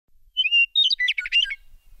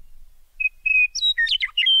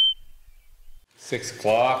6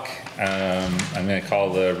 o'clock. I'm gonna call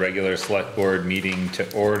the regular select board meeting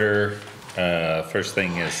to order. First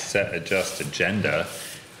thing is set adjust agenda.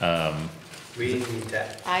 We need to,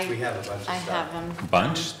 we have a bunch of stuff. I have them.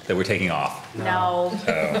 Bunch that we're taking off. No,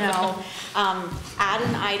 no. Add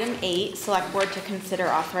an item 8, select board to consider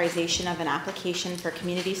authorization of an application for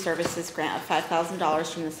community services grant of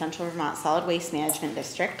 $5,000 from the Central Vermont Solid Waste Management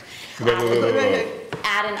District. Wait.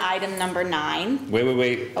 Add an item number 9.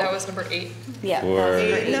 Wait. That was number 8. Yeah. For-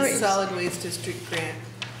 number 8. Solid Waste District Grant,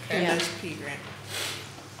 Yeah. MSP grant.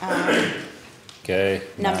 Okay.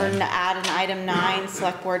 Add an item 9,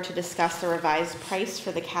 select board to discuss the revised price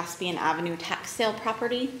for the Caspian Avenue tax sale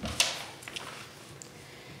property.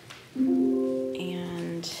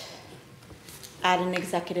 And add an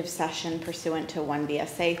executive session pursuant to 1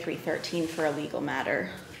 VSA 313 for a legal matter.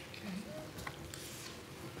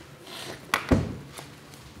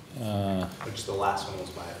 Which the last one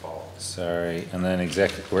was my fault. Sorry, and then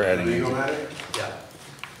we're adding. Legal matter? Yeah.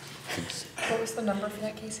 What was the number for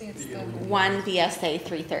that, Casey? It's the 1 VSA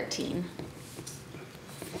 313.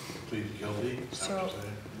 Plead guilty. So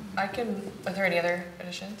I can. Are there any other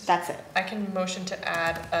additions? That's it. I can motion to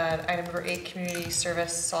add item number 8, community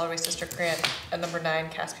service solid waste district grant, and number 9,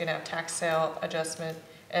 Caspian Ave tax sale adjustment,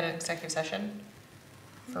 and an executive session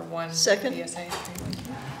for 1 Second. VSA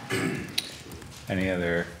 313. Any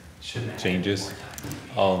other changes?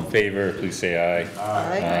 All in favor, please say aye.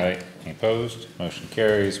 Aye. Any opposed? Motion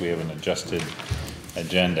carries. We have an adjusted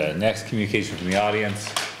agenda. Next, communication from the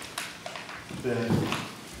audience.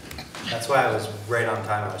 That's why I was right on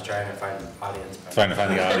time. I was trying to find the audience. Trying to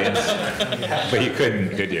find the audience, but you couldn't,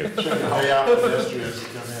 could you? Hurry out, pedestrians to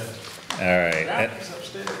come in. All right. It's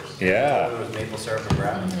upstairs. Yeah. It was maple syrup and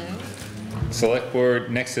brown. Select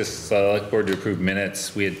board, next is select board to approve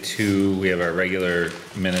minutes. We had 2, we have our regular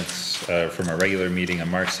minutes from our regular meeting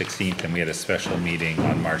on March 16th, and we had a special meeting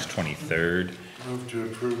on March 23rd. Move to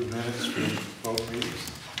approve minutes for both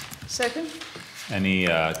meetings. Second? Any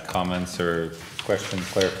comments or questions,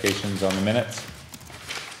 clarifications on the minutes?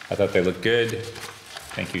 I thought they looked good.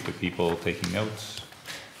 Thank you to people taking notes.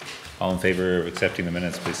 All in favor of accepting the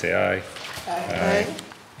minutes, please say aye. Aye.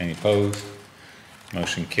 Any opposed?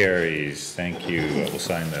 Motion carries. Thank you. We'll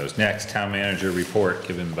sign those. Next, town manager report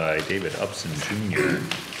given by David Upson Jr.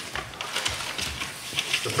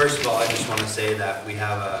 So first of all, I just want to say that we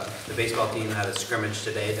have the baseball team had a scrimmage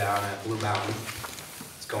today down at Blue Mountain.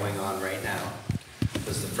 It's going on right now.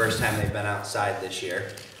 This is the first time they've been outside this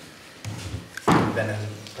year. Been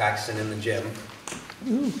practicing in the gym.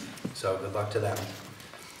 So good luck to them.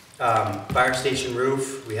 Fire station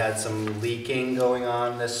roof, we had some leaking going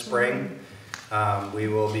on this spring. We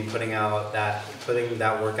will be putting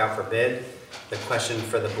that work out for bid. The question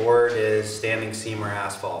for the board is standing seam or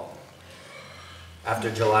asphalt.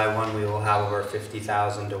 After July 1, we will have over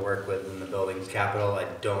 $50,000 to work with in the building's capital. I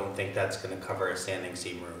don't think that's going to cover a standing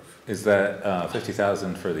seam roof. Is that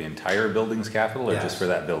 50,000 for the entire building's capital or Yes. just for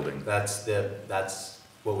that building? That's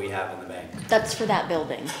what we have in the bank. That's for that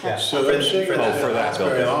building. Yeah. So they're shaking Oh, for that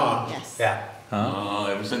building. very long. Yes. Yeah.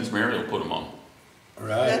 Ever since Mariel put them on.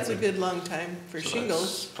 Right. That's a good long time for So shingles.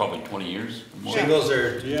 that's probably 20 years. More. Shingles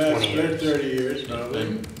are Yeah, 20 it's been years. 30 years probably.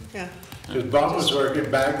 Been- Yeah. Because Bum was working,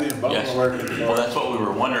 Bagley and Bum Yes. were working Well, for. that's what we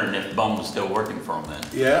were wondering, if Bum was still working for them then.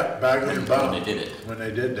 Yeah, Bagley and Bum. When they did it. When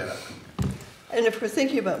they did that. And if we're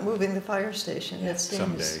thinking about moving the fire station, it seems.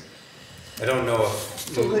 Someday. I don't know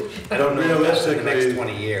if in the next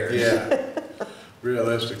 20 years. Yeah.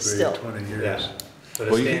 Realistically, Still. 20 years. Yeah.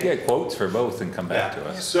 But Well, you can get quotes for both and come back to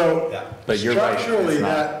us. So Yeah. But you're right. structurally, it's not.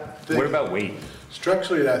 that thing. What about weight?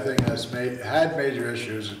 Structurally, that thing had major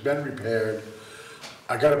issues, it's been repaired.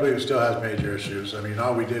 I gotta believe it still has major issues. I mean,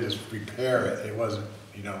 all we did is repair it, it wasn't,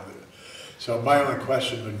 so my only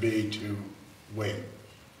question would be to wait.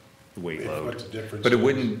 Weight load. What's the difference? But it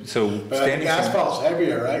wouldn't, so But I think standing. asphalt's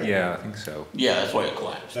heavier, right? Yeah, I think so. Yeah, that's why it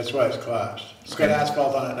collapsed. That's why it's collapsed. It's got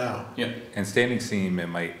asphalt on it now. Yeah, And standing seam,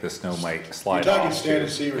 the snow might You're slide talking off. standard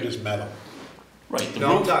too. seam or just metal? right. The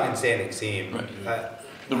No, I'm roof, talking standing seam. Right.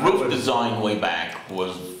 The I roof would- design way back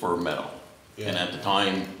was for metal. And Yeah. at the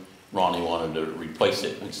time, Ronnie wanted to replace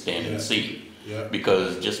it with standing Yeah. seam. Yeah.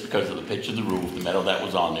 Because of the pitch of the roof, the metal that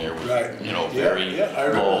was on there was, Right. Yeah, very yeah, I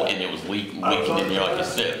remember low, that. and it was leaking I was in there like on a that.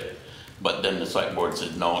 sieve. But then the site board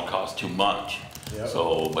said, no, it costs too much. Yep.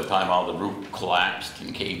 So by the time all the roof collapsed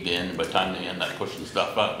and caved in, by the time they ended up pushing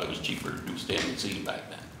stuff up, it was cheaper to do standing seam back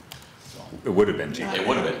then. So It would have been cheaper. it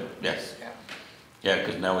would have been, yes. Yeah,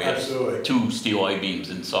 because now we have Absolutely. 2 steel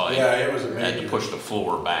I-beams inside. Yeah, it was Had to amazing. push the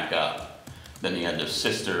floor back up. Then you had to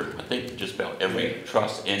sister, I think just about every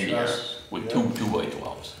truss in there Truss, with yeah. 2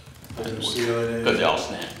 2x12s. Put the ceiling in. Because they all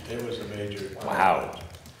snapped. It was a major. Wow.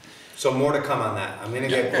 So more to come on that. I'm gonna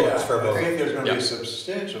get quotes for I both. think there's gonna be Yeah. a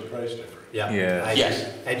substantial price difference. Yeah. Yeah. Yes.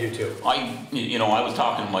 I do too. I was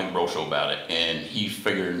talking to Mike Brosho about it, and he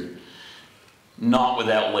figured, not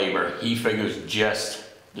without labor, he figures just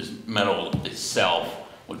this metal itself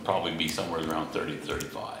would probably be somewhere around 30 to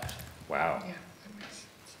 35. Wow. Yeah.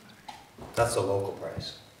 That's the local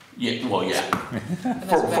price. Yeah, well, yeah. And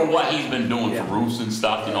For that's what he's been doing Yeah. for roofs and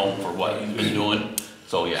stuff, for what he's been doing, so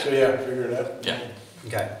So, yeah, yeah, figure it out. yeah,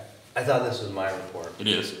 Okay. I thought this was my report. it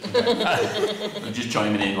is. I'm just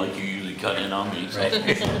chiming in like you usually cut in on me, so.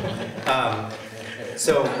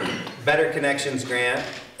 So, Better Connections Grant,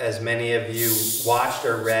 as many of you watched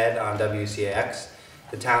or read on WCX,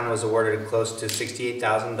 the town was awarded close to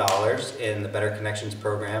 $68,000 in the Better Connections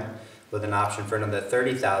program, with an option for another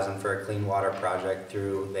 $30,000 for a clean water project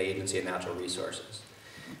through the Agency of Natural Resources.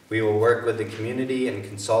 We will work with the community and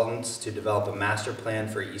consultants to develop a master plan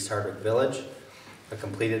for East Hardwick Village. A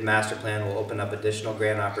completed master plan will open up additional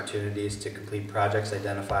grant opportunities to complete projects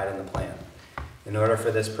identified in the plan. In order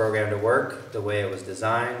for this program to work the way it was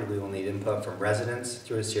designed, we will need input from residents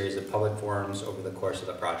through a series of public forums over the course of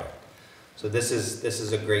the project. So this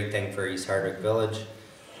is a great thing for East Hardwick Village,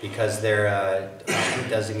 because they're a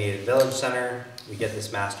designated village center. We get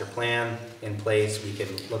this master plan in place, we can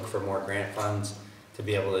look for more grant funds to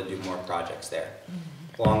be able to do more projects there.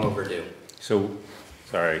 Long overdue. So,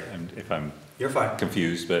 sorry if I'm You're fine.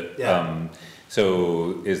 confused, but, Yeah.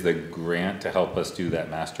 so is the grant to help us do that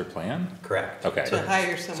master plan? Correct. Okay. To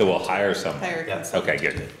hire someone. So we'll hire someone. Hire Yeah. consultant.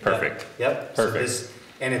 Okay, good, perfect. Yep. So Perfect. this-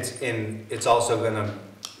 And it's also gonna,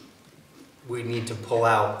 we need to pull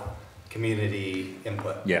out community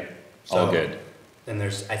input. Yeah, all So- good. And I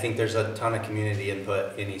think there's a ton of community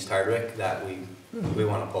input in East Hardwick that we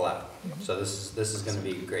wanna pull out. So this is gonna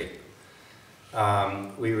be great.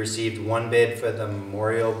 We received one bid for the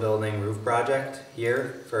Memorial Building roof project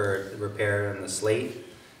here for repair in the slate,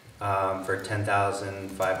 for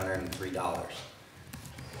 $10,503.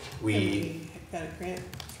 We Got a grant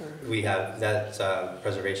for, that's a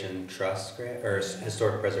preservation trust grant, or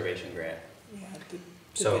historic preservation grant. yeah, the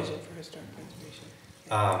So- Division for Historic Preservation.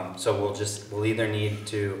 So we'll either need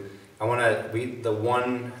to, the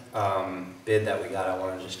one, bid that we got, I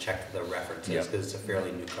wanna just check the references, Yep. cause it's a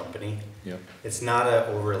fairly new company. Yep. It's not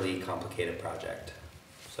an overly complicated project,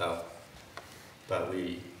 so, but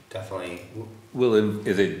we definitely,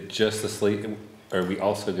 Is it just the slate, are we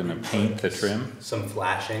also gonna paint the trim? some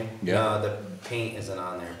flashing. Yeah. No, the paint isn't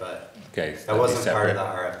on there, but Okay. so that that'd be wasn't part of the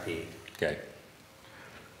separate. RFP. Okay.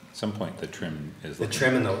 At some point, the trim is. The looking-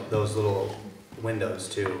 trim and those little windows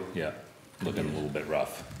too. Yeah, looking a little bit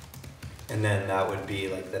rough. And then that would be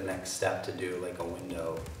like the next step to do like a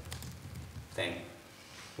window thing.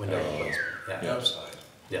 Window Oh. replacement, The yeah, outside.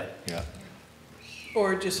 yeah. Yeah.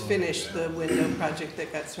 Or just finish the window project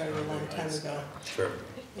that got started a long time ago Sure.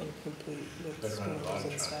 and complete with Been running a lot sprinklers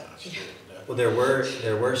of and trucks. stuff. Well, there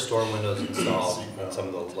were storm windows installed on some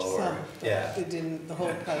of the lower, Some, but yeah, it didn't, the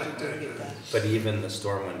whole project didn't get done. but even the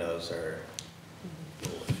storm windows are a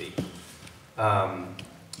little iffy.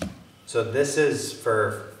 So this is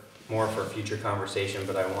more for future conversation,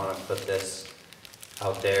 but I wanna put this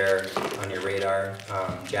out there on your radar.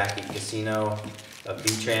 Jackie Casino of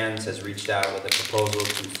V-Trans has reached out with a proposal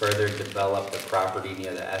to further develop the property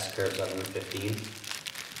near the S-curves on Route 15.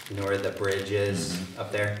 You know where the bridge is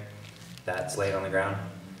up there? That's laid on the ground.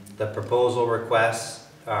 The proposal requests,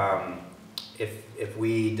 if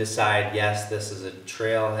we decide, yes, this is a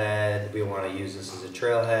trailhead, we wanna use this as a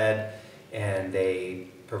trailhead, and they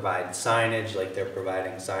provide signage, like they're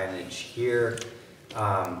providing signage here,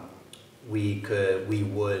 we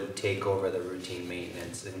would take over the routine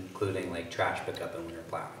maintenance, including like trash pickup and winter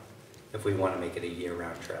plowing, if we wanna make it a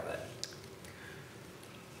year-round trailhead.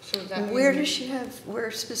 So would that Where mean- does she have,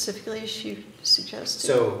 where specifically is she suggesting?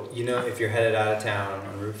 So, you know, if you're headed out of town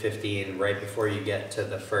on Route 15, right before you get to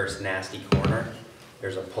the first nasty corner,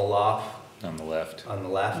 there's a pull-off On the left, on the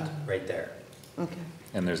left, right there. Okay.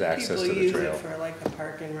 and there's access People to the use it trail. for like a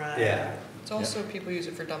park and ride. Yeah, It's also, people use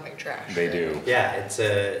it for dumping trash. They right? do. yeah,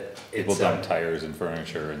 People it's dump tires and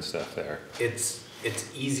furniture and stuff there. it's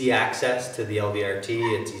easy access to the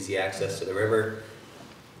LVRT, it's easy access to the river.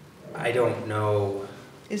 I don't know,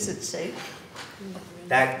 Is it safe?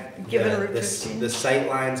 that, Given the, Route the, 15? the sight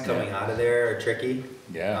lines coming out of there are tricky.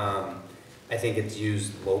 Yeah, I think it's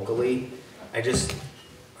used locally. I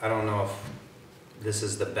don't know if this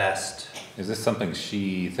is the best. is this something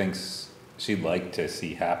she thinks she'd like to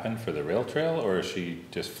see happen for the rail trail, or is she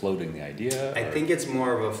just floating the idea? I or- think it's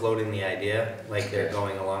more of a floating the idea, like they're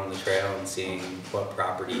going along the trail and seeing what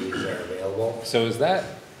properties are available. So is that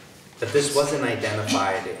But this wasn't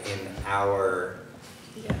identified in our,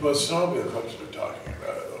 Well, snowmobile clubs we're talking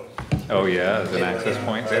about it though. Oh, yeah, there's an access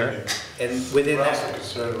point there? and within We're also that,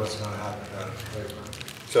 concerned what's gonna happen down at the playground.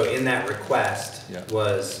 so in that request Yeah.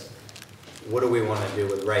 was, what do we wanna do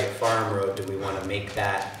with Wright Farm Road? Do we wanna make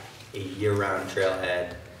that a year-round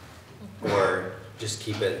trailhead? Or just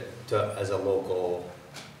keep it to, as a local,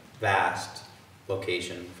 vast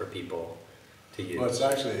location for people to use? Well, it's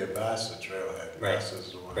actually a Bassett trailhead. Right, Bassett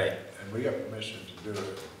is the one. right. And we got permission to do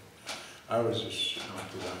it. I was just,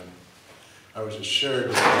 I was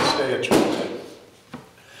assured that we stay a trailhead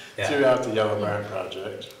Yeah. throughout the Yellow Barn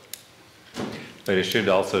project. But it should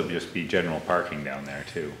also just be general parking down there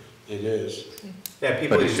too. It is, Yeah,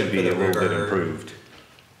 people But it use should it for be the a little bit river. improved,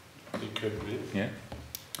 it could be, yeah?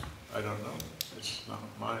 I don't know, it's not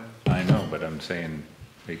mine. I know, but I'm saying,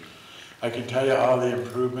 like, I can tell you all the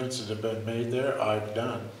improvements that have been made there, I've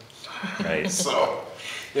done. right? So,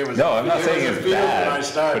 it was. No, I'm not it saying was a it's field when I bad, but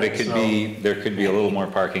started, it could so be, there could be a little more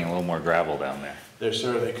parking, a little more gravel down there. There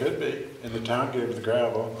certainly could be, and the town gave the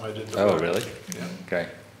gravel, I did the. Oh, work. really? Yeah. Okay.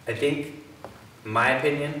 I think, my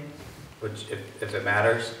opinion, which if it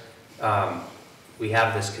matters, we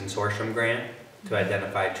have this consortium grant to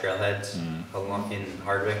identify trailheads along in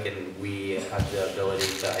Hardwick, and we have the ability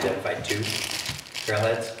to identify 2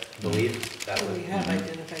 trailheads, I believe. That And was, we have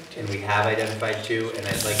identified and two. we have identified 2, and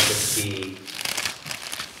I'd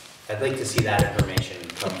like to see that information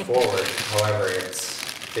come forward. However, it's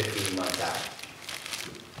 15 months out.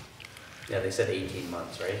 Yeah, they said 18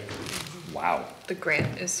 months, right? Wow. The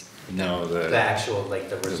grant is, No, The actual, like,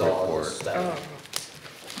 the result of the report. study. oh,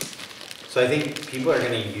 So I think people are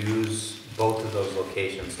gonna use both of those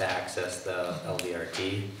locations to access the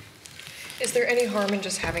LVRT. is there any harm in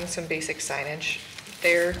just having some basic signage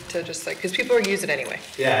there to just like, because people are using it anyway.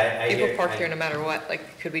 Yeah, I People hear- park I- here no matter what,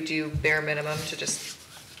 like, could we do bare minimum to just,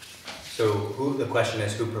 So the question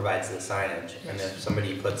is who provides the signage? And if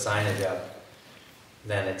somebody puts signage up,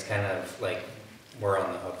 then it's kind of like, we're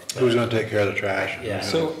on the hook. Who's gonna take care of the trash? Yeah.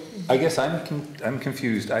 So, I guess I'm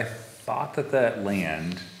confused. I thought that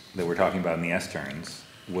land that we're talking about in the S-turns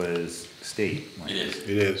was state land. It is. It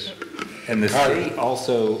is. And the Hardwick. state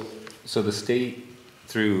also, so the state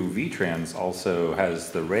through V-Trans also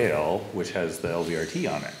has the rail, which has the LVRT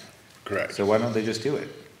on it. Correct. So why don't they just do it?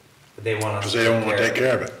 But they want us Because to they don't wanna take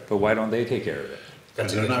care of it. But why don't they take care of it?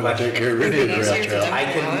 That's Because a they're good not gonna take question. care of any of the Easier rail for trail.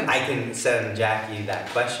 them. I can send Jackie that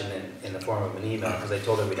question in the form of an email, because I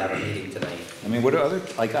told her we'd have a meeting tonight. I mean, what do other,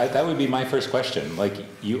 like, that would be my first question. Like,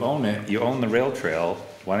 you own it, you own the rail trail,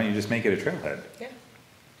 why don't you just make it a trailhead? yeah,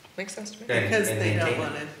 makes sense to me. And- Because and they don't maintain it.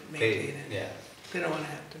 wanna They- maintain it. Yeah. They don't wanna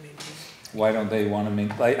have to maintain Why don't they wanna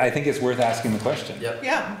make, like, I think it's worth asking the question. it. Yep,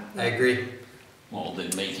 Yeah. I agree. Well, they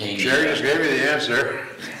maintain. Sherry just gave you the answer.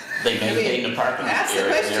 They maintain the parking Ask the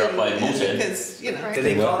area there up by question, Moosehead. because, you know. Do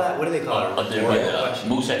they call that, what do they call it? Up there by Memorial the question?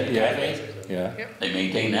 Moosehead Yeah. Cafe. Yeah, They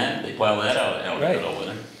maintain that, they plow that out Right. over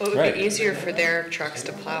there. Well, it would Right. be easier for their trucks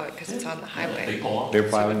to plow it, because it's on the They highway. pull off. they're So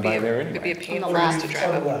plowing it'd be by a- there It'd be a anyway. pain On for the us left. to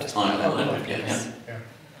drive up and just. On plow the it. left,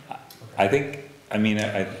 yeah. I think, I mean,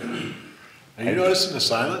 Are you noticing the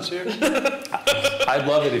silence here? I'd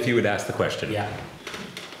love it if you would ask the question. Yeah.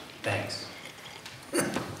 Thanks.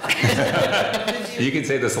 You can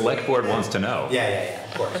say the select board wants to know. Yeah,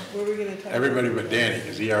 of course. What were we gonna talk? Everybody but Danny,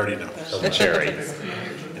 because he already knows. Sherry,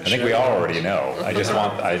 I think we all already know. I just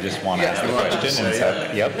want to ask the You wanted to question and say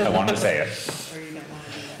say, yep, I wanted to say it. Or you don't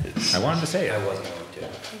wanna do that? I wanted to say I it. wasn't going to.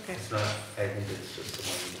 Okay, It's not, I think it's just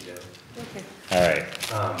something to do. okay. All right,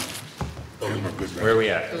 But I'm a good where are we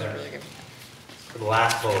at? Those are really good. for the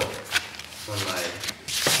last bullet, on my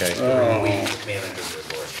Okay, 3-week manager's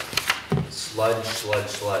report.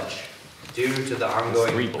 Sludge. Due to the three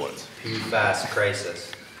ongoing bullets. PFAS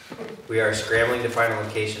crisis, we are scrambling to find a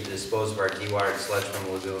location to dispose of our dewatered sludge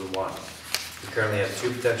from Lagoon 1. We currently have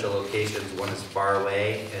 2 potential locations. One is far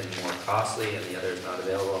away and more costly, and the other is not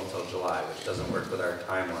available until July, which doesn't work with our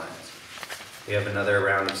timelines. We have another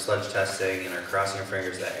round of sludge testing and are crossing our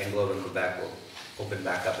fingers that Englobe and Quebec will open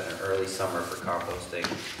back up in an early summer for composting,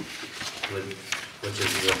 which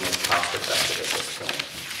is the most cost effective at this point.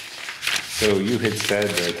 So you had said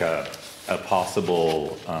like a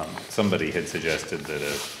possible, somebody had suggested that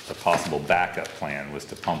a possible backup plan was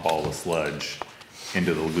to pump all the sludge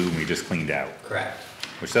into the lagoon we just cleaned out, Correct,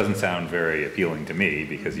 which doesn't sound very appealing to me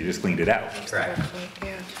because you just cleaned it out. correct.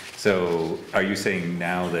 Yeah. So are you saying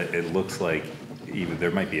now that it looks like even,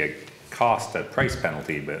 there might be a cost, a price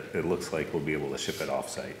penalty, but it looks like we'll be able to ship it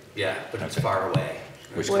off-site, Yeah, but it's Okay. far away.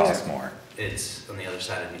 which Where? costs more? It's on the other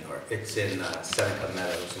side of New York. It's in Seneca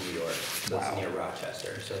Meadows in New York, so Wow. it's near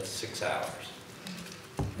Rochester, so it's 6 hours.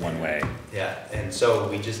 one way. Yeah, and so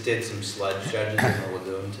we just did some sludge judges in the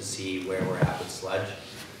lagoon to see where we're at with sludge.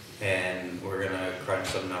 And we're gonna crunch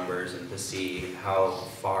some numbers and to see how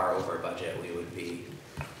far over budget we would be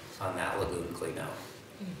on that lagoon cleanout.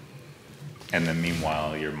 And then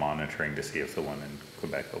meanwhile, you're monitoring to see if the one in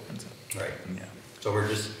Quebec opens up. Right. Yeah. So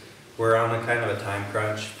we're on a kind of a time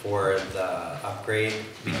crunch for the upgrade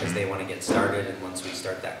because they wanna get started, and once we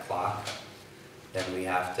start that clock, then we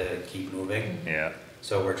have to keep moving. Yeah.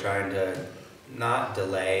 So we're trying to not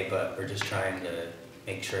delay, but we're just trying to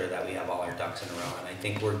make sure that we have all our ducks in a row. And I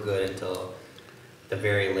think we're good until the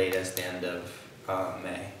very latest end of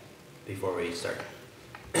May before we start.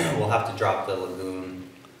 We'll have to drop the lagoon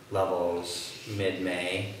levels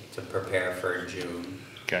mid-May to prepare for June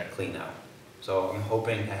Okay. cleanout. So I'm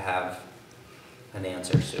hoping to have an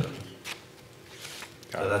answer soon.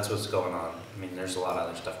 Got So it. that's what's going on. I mean, there's a lot of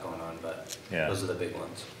other stuff going on, but Yeah. those are the big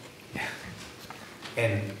ones.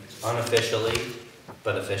 And unofficially,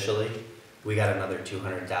 but officially, we got another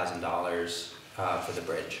 $200,000 for the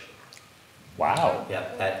bridge. Wow.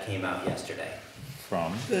 Yep, that came out yesterday,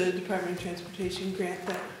 From, The Department of Transportation grant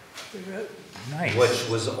that we wrote, nice. which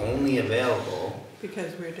was only available.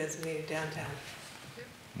 because we're designated downtown.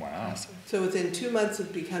 Wow. So within 2 months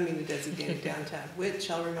of becoming a designated downtown, which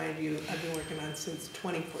I'll remind you, I've been working on since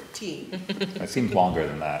 2014. That seems longer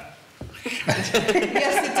than that. Yes,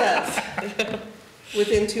 it does.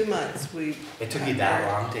 Within 2 months, we. It took you that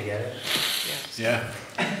long to get it? Yeah.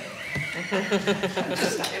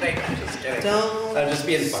 Just kidding, I'm just kidding. Don't I'm just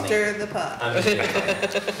being funny. stir the pot. I'm just being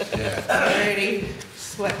funny. Yeah. Already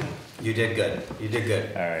sweating. You did good, you did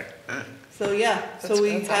good. All right. So, yeah, so That's-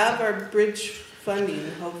 we that's have our bridge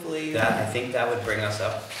funding, hopefully. I think that would bring us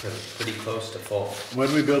up to pretty close to full When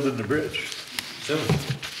are we building the bridge? soon.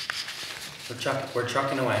 We're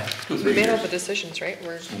trucking away. 2 or We 3 made all years. the decisions, right?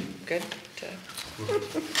 We're good to,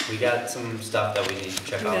 We got some stuff that we need to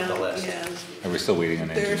check off the No, list. yeah, Are we still waiting on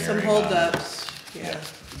there engineering? are some holdups, yeah.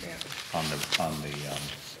 yeah. On the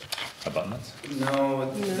abutments?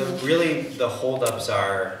 No, No. really, the holdups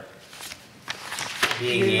are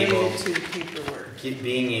being able, Related to paperwork.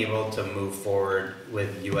 being able to move forward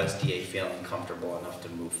with USDA feeling comfortable enough to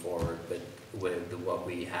move forward with what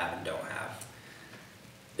we have and don't have.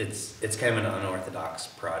 It's kind of an unorthodox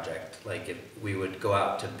project, like if we would go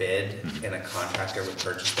out to bid and a contractor would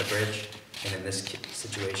purchase the bridge, and in this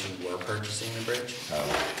situation, we're purchasing the bridge,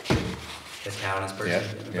 Oh, the town is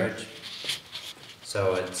purchasing the yeah. bridge.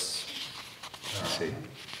 So it's, I see.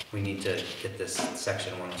 we need to get this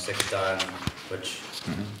section 106 done, which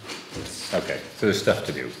is, Okay, so there's stuff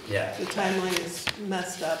to do. yeah. The timeline is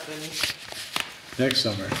messed up and Next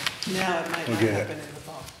summer. now it might We'll not get it. happen in the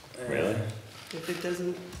fall. Really? If it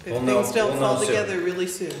doesn't, if We'll know- things don't we'll know fall soon. together really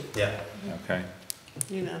soon, Yeah, Okay,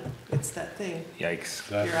 you know, it's that thing, yikes.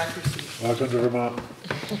 bureaucracy. Welcome to Vermont.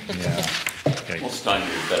 Yeah. Well, Yikes.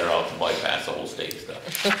 Steiner's better off to bypass the whole state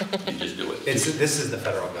stuff and just do it. this is the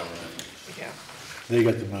federal government, Yeah. They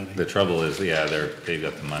got the money. The trouble is, yeah, they've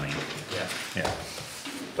got the money. yeah. Yeah.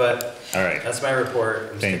 But All right, that's my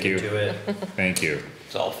report, I'm Thank sticking you. to it. thank you.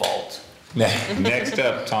 It's all false. Next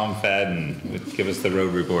up, Tom Fadden, give us the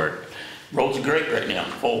road report. Roads are great right now,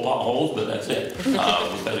 full of potholes, but that's it. We've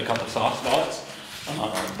had a couple soft spots,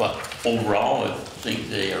 but overall, I think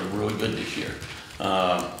they are really good this year.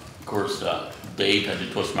 Of course, Dave had to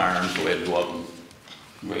twist my arm, so we had to go up and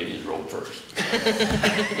grade his road first.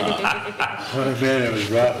 Oh man, it was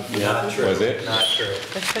rough. Not true. Was it? Not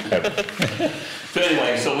true. So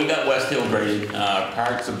anyway, so we got West Hill graded,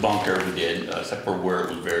 parts of Bunker we did, except for where it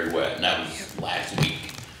was very wet, and that was last week.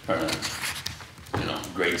 You know,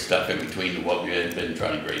 grade stuff in between what we had been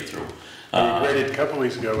trying to grade through. We graded a couple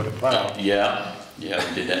weeks ago with a plow. Yeah, we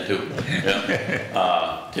did that too.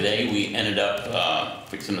 Yeah. Today, we ended up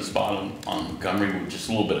fixing the spot on Montgomery with just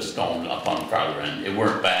a little bit of stone up on the farther end. It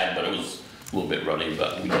weren't bad, but it was a little bit ruddy,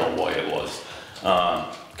 but we know why it was.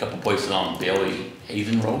 A couple places on Bailey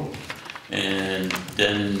Hazen Road, and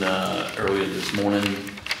then earlier this morning,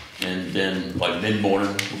 and then like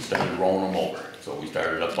mid-morning, we started rolling them over. So we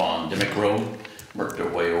started up on Dimmick Road, worked our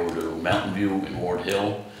way over to Mountain View and Ward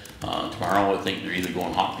Hill. Tomorrow, I think they're either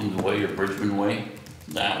going Hopkins Way or Bridgman Way,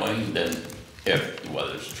 that way. And then if the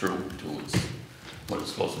weather's true to what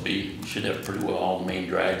it's supposed to be, we should have pretty well all the main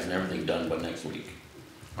drags and everything done by next week,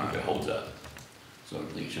 if it holds up. So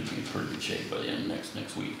everything should be in pretty good shape by the end of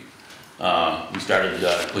next week. We started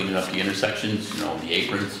cleaning up the intersections, you know, the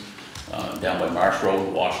aprons, down by Marsh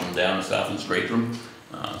Road, washing them down and stuff and scraping them.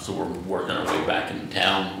 So we're working our way back into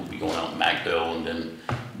town. We'll be going out in Macville and then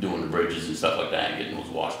doing the bridges and stuff like that, getting those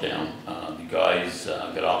washed down. The guys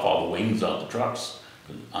got off all the wings off the trucks,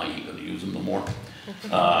 because I ain't gonna use them no more.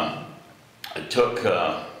 I took,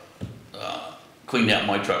 cleaned out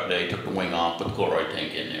my truck today, took the wing off, put the chloride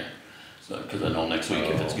tank in there. So, cause I know next week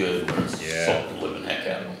if it's good, we're gonna Yeah. soak the living heck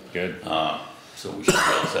out of them. Good. So we should be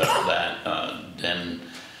all set for that. Then,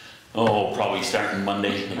 probably starting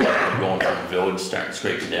Monday, we're going through the village, starting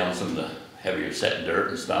scraping down some of the heavier set dirt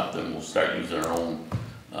and stuff. Then we'll start using our own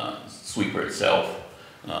sweeper itself.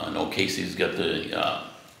 I know Casey's got the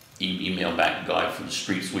email back guide for the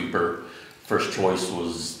street sweeper. First choice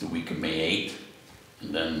was the week of May 8th,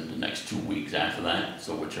 and then the next 2 weeks after that.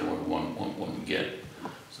 So whichever one we get.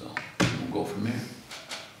 So we'll go from there.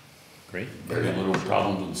 Great. Very little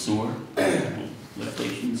problems with sewer, lift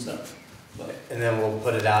station and stuff. But And then we'll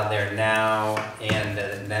put it out there now, and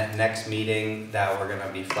the next meeting that we're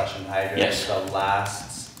gonna be flushing hydrants Yes. the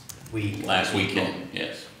last week. last weekend,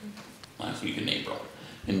 yes, last week in April.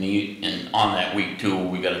 And on that week too,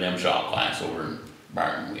 we got an M-Shop class over in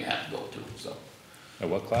Barton we have to go to, so. A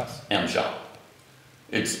what class? M-Shop.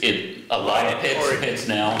 A lot of pits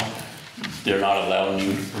now, they're not allowing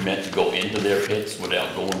you permit to go into their pits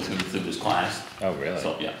without going through this class. Oh, really?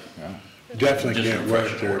 So, yeah. Yeah. Definitely Just can't work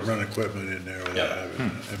refresh or course. run equipment in there without Yeah. having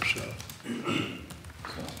an M-Shell.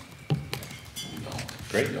 So, we all-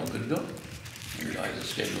 Great. we all good to go. You guys are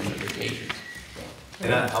scheduling their vacations, so.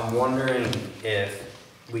 And I'm wondering if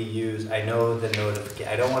we use, I know the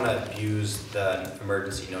I don't wanna abuse the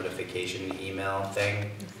emergency notification email thing,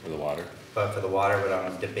 For the water. but for the water, but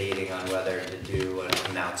I'm debating on whether to do an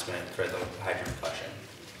announcement for the hydrant flushing.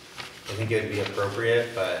 I think it would be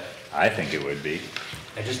appropriate, but I think it would be.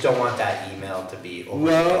 I just don't want that email to be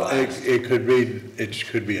Well, overutilized. it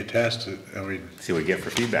could be a test, I mean, See what we get for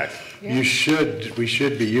feedback. we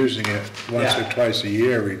should be using it once or Yeah. twice a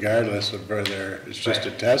year regardless of whether it's just a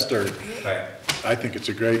Right. test or, Right, I think it's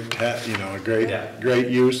a great Yeah. great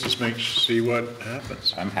use, just see what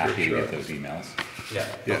happens. I'm happy for to sure. get those emails. yeah,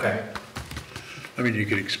 Yeah. okay. I mean, you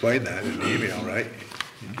could explain that in the email, right?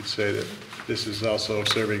 You could say that this is also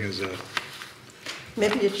serving as a,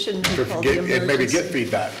 Maybe it shouldn't be called the and maybe get emergency.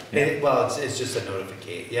 feedback. Well, it's just a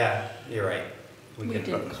notification, yeah, you're right. We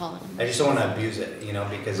didn't call it. I just don't wanna abuse it,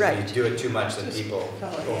 because if Right. you do it too much, then people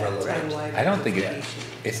overlook it. I don't think Yeah.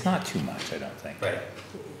 it's not too much, I don't think. Right,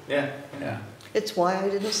 yeah. Yeah. It's why I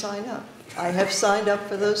didn't sign up. I have signed up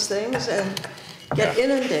for those things and get Yeah.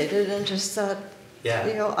 inundated and just thought,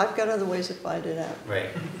 Yeah, I've got other ways of finding out,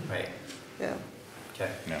 right, yeah.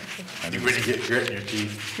 okay, No. You really get grit in your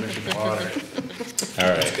teeth drinking water. All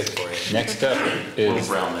that's right. good for you. Next up Little is,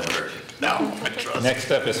 brown there. No, I trust.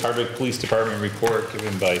 next up is Hardwick Police Department report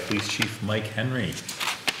given by Police Chief Mike Henry.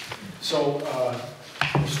 So,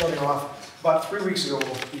 starting off, about 3 weeks ago,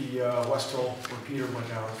 the West Hill repeater went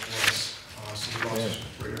down for us, so we lost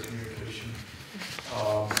radio communication.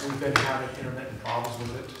 We've been having intermittent problems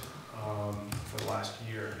with it for the last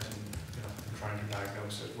year, and, been trying to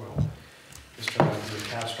diagnose it. Well, this turned out to be a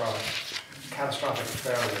catastrophic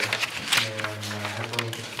failure, and had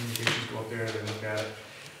Burlington Communications go up there, they looked at it,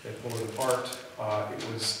 they pulled it apart.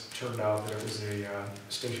 Turned out that it was a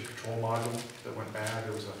station control module that went bad.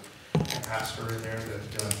 There was a capacitor in there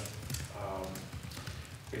that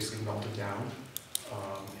basically melted down.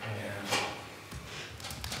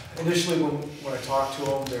 And initially, when I talked to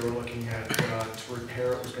them, they were looking at to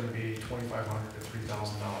repair it was going to be $2,500 to $3,000.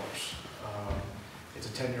 It's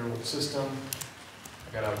a 10-year-old system.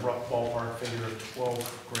 I got a rough ballpark figure of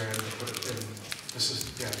 $12,000 to put it in. This is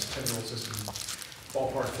it's a 10-year-old system.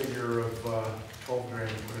 Ballpark figure of $12,000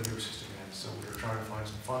 to put a new system in. So we were trying to find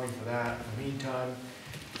some funding for that. In the meantime,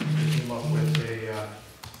 we came up with a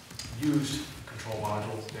used control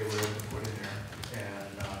module that they were able to put in there,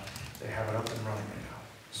 and they have it up and running right now.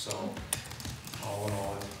 So all in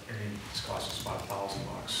all, it's cost us about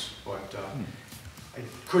 $1,000. But I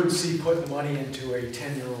couldn't see putting the money into a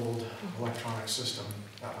 10-year-old electronic system,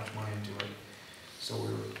 that much money into it. So we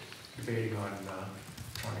were debating on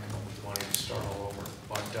trying to come up with the money to start all over.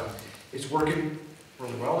 But it's working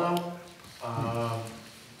really well now.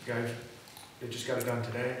 Guys, they just got it done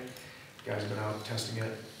today. Guys been out testing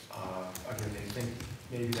it. Again, they think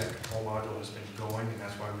maybe that control module has been going, and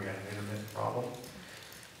that's why we had an intermittent problem.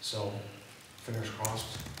 So, fingers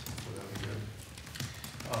crossed, so that'll be good.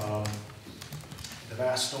 The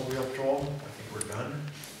vast snow wheel patrol, I think we're done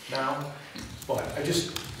now. But I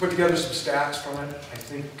just put together some stats from it. I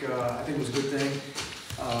think it was a good thing.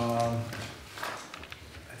 I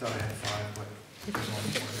thought I had 5, but there's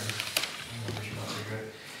only 4 there. Numbers are not very good.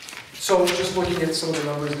 So just looking at some of the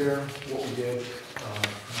numbers there, what we did, I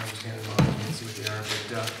was handing them out, you can see what they are,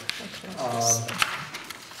 but,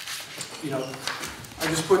 I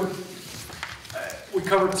just put, we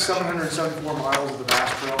covered 774 miles of the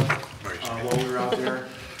Bass Trail. while we were out there.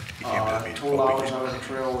 Total hours out on the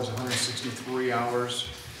trail was 163 hours.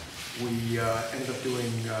 We ended up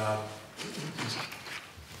doing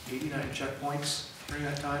 89 checkpoints during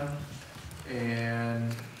that time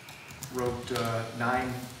and wrote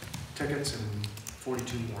 9 tickets and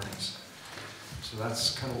 42 warnings. So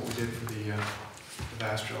that's kind of what we did for the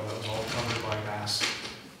Bass Trail. That was all covered by Bass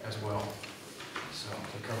as well. So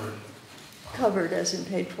they covered. Covered as in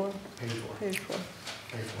paid for? Paid for. Paid for.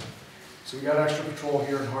 Paid for. So we got extra patrol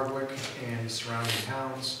here in Hardwick and surrounding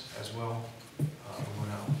towns as well. We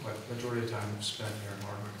went out, but the majority of the time was spent here in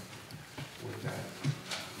Hardwick with that.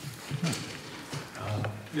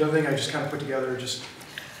 The other thing I just kind of put together, just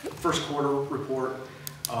first quarter report,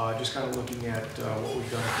 just kind of looking at what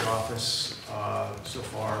we've done at the office so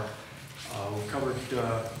far. We've covered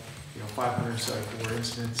 574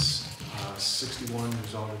 incidents, 61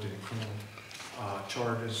 resulted in criminal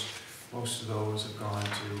charges. Most of those have gone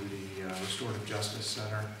to the Restorative Justice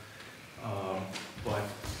Center. But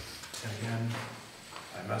again,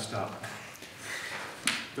 I messed up.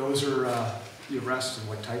 Those are the arrests and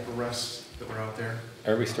what type of arrests that were out there.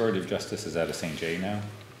 Our restorative justice is out of St. J now?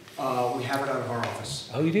 We have it out of our office.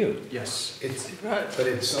 Oh, you do? Yes. It is out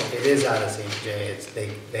of St. J.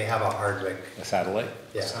 They have a Hardwick. A satellite?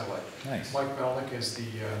 Yeah. Satellite. Nice. Mike Melnick is the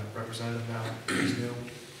representative now. He's new.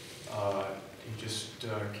 He just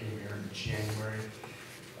came here in January.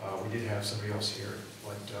 We did have somebody else here,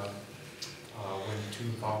 but when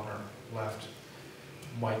Toon Faulkner left,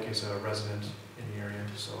 Mike is a resident in the area,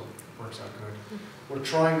 so it works out good. We're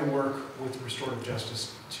trying to work with Restorative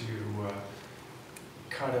Justice to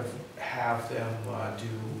kind of have them do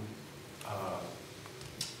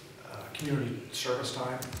community service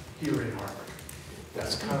time here in Hardwick.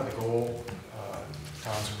 That's kind of the goal.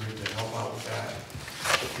 Towns agreed to help out with that,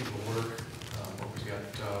 get people to work. But we've got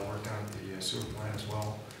work down at the sewer plant as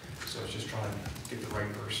well. So it's just trying to get the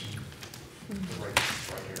right person, the right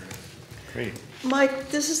area. Great. Mike,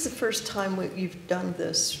 this is the first time you've done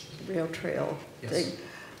this rail trail thing. Yes.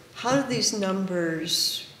 How do these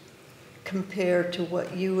numbers compare to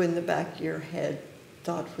what you in the back of your head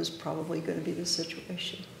thought was probably going to be the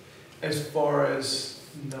situation? As far as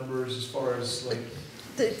numbers, as far as like...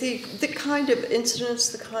 The kind of incidents,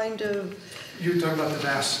 the kind of... You're talking about the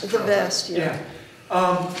vast... The vast, yeah.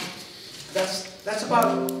 That's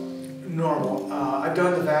about normal. I've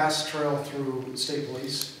done the vast trail through state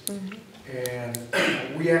police. Mm-hmm. And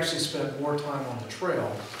we actually spent more time on the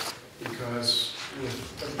trail because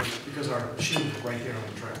our machines were right there on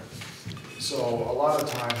the trail. So a lot of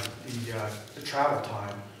the time, the travel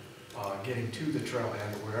time, getting to the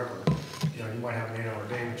trailhead or wherever, you might have an 8-hour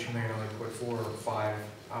day, but you may only put 4 or 5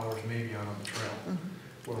 hours maybe out on the trail,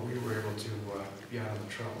 where we were able to be out on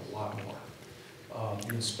the trail a lot more.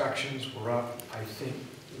 The inspections were up. I think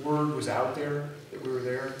word was out there that we were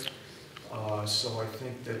there. So I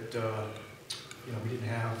think that we didn't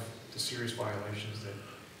have the serious violations that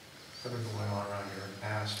have been going on around here in the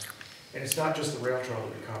past. And it's not just the rail trail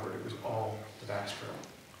that we covered; it was all the Bass Trail.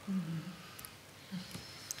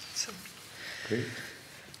 So, Great.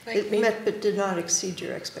 It met but did not exceed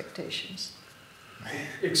your expectations.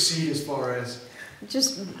 Exceed as far as?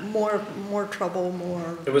 Just more trouble,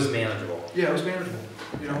 more... It was manageable. Yeah, it was manageable.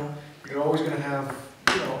 You're always going to have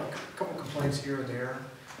a couple complaints here and there.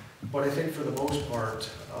 But I think for the most part,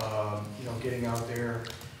 getting out there,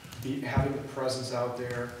 having the presence out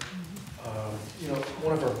there,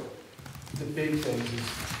 one of the big things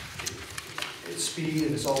is speed,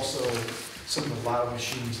 and it's also some of the loud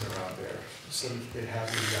machines that are out there. So they have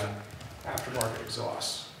the aftermarket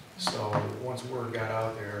exhaust. So once word got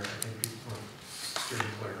out there, I think people were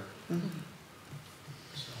steering clear.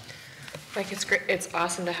 Like, it's great, it's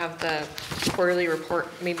awesome to have the quarterly report.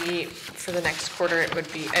 Maybe for the next quarter it would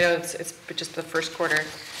be, I know it's just the first quarter,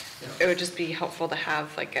 it would just be helpful to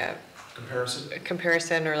have like a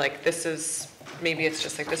comparison, or like maybe it's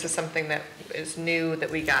just like, this is something that is new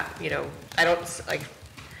that we got, I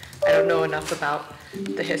don't know enough about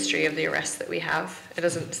the history of the arrests that we have. It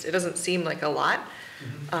doesn't seem like a lot,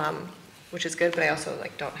 which is good, but I also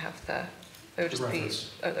don't have it would just be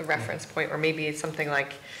a reference point, or maybe it's something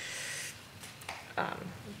like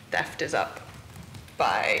theft is up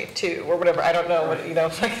by 2 or whatever. I don't know what,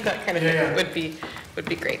 like that kind of thing would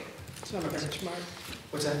be great. It's not a benchmark.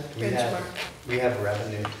 What's that? We have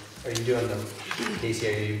revenue. Are you doing Casey,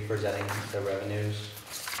 are you presenting the revenues?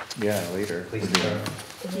 Yeah, later. Please do.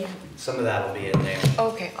 Yeah. Some of that will be in there.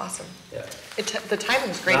 Okay, awesome. Yeah. The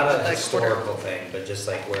timing's great. Not but a historical thing, but just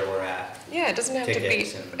like where we're at. Yeah, it doesn't have to be.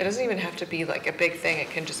 Tickets It doesn't even have to be like a big thing.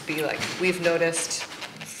 It can just be like, we've noticed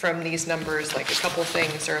from these numbers, like a couple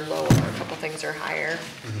things are lower, a couple things are higher.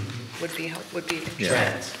 would be Yeah.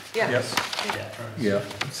 Trends. Yeah. Yes. Yeah. Yeah,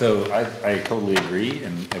 so I totally agree,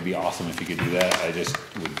 and it'd be awesome if you could do that. I just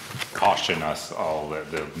would caution us all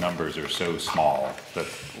that the numbers are so small that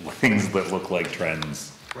things that look like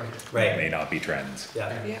trends Right. may not be trends.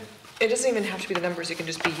 Yeah. Yeah, it doesn't even have to be the numbers, it can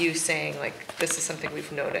just be you saying like, this is something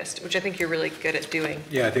we've noticed, which I think you're really good at doing.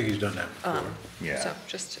 Yeah, I think he's done that before. Yeah. So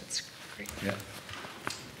just, it's great. Yeah.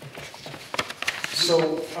 So,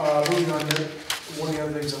 moving on, one of the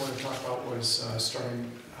other things I wanted to talk about was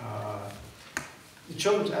starting the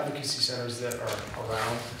children's advocacy centers that are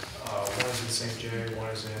around. One is in St. J, one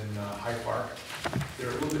is in Hyde Park. They're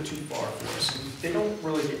a little bit too far for us, and they don't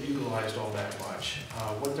really get utilized all that much.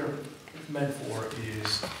 What they're meant for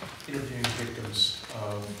is interviewing victims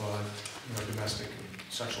of domestic and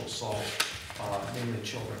sexual assault, mainly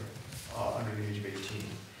children under the age of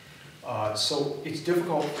 18. So it's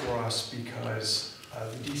difficult for us because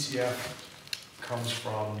the DCF comes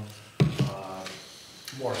from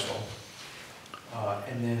Morrisville,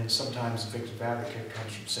 and then sometimes the victim advocate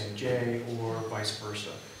comes from St. J or vice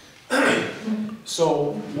versa.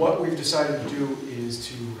 So what we've decided to do is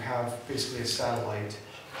to have basically a satellite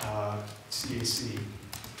CAC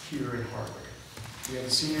here in Hardwick. We have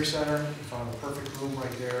the senior center, we found a perfect room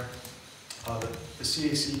right there. The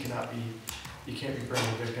CAC cannot be, you can't be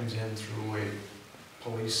bringing victims in through a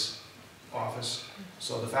police office.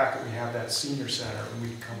 So the fact that we have that senior center and we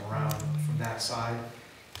can come around from that side,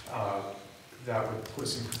 that would put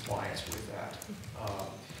us in compliance with that.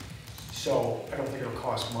 So I don't think it'll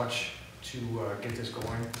cost much to get this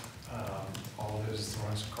going. All it is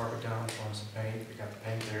throwing some carpet down, throwing some paint. We got the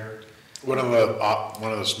paint there. One of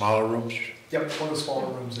the smaller rooms Yep, one of the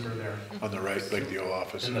smaller rooms that are there. on the right, like the old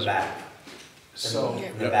office. In the back. So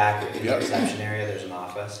In the back, in the Yep. reception area, there's an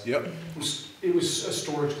office. Yep, it was a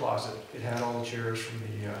storage closet. It had all the chairs from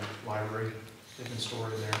the library. They've been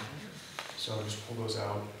stored in there. So just pull those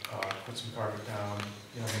out, put some carpet down,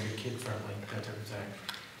 make it kid-friendly, that type of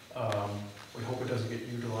thing. We hope it doesn't get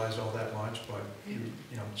utilized all that much, but,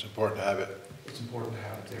 it's important to have it. it's important to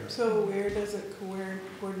have it there. So where does it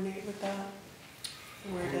coordinate with that?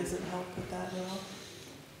 Where does it help with that at all?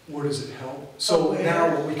 Where does it help? So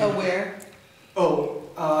now what we can. Aware?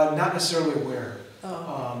 Not necessarily aware.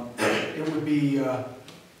 Oh. It would be,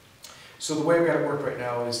 so the way we got it work right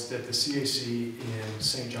now is that the CAC in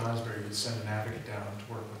St. Johnsbury would send an advocate down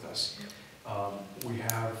to work with us. We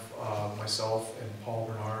have myself and Paul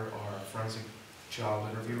Bernard are forensic child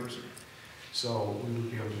interviewers. So we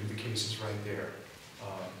would be able to do the cases right there,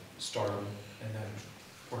 start them, and then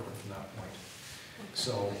work them from that point. Okay.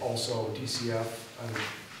 So also DCF, I would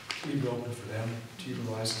leave it open for them to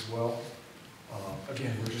utilize as well.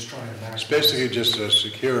 Again, we're just trying to maximize. It's basically just a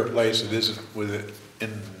secure place that isn't with it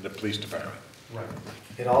in the police department. Right.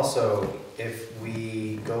 It also, if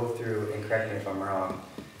we go through, and correct me if I'm wrong,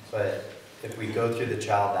 but if we go through the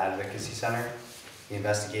Child Advocacy Center, the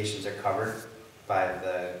investigations are covered by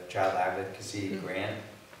the Child Advocacy Grant.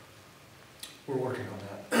 We're working on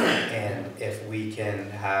that. And if we can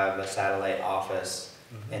have a satellite office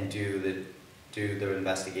and do the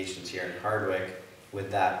investigations here in Hardwick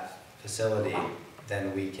with that facility,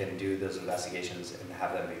 then we can do those investigations and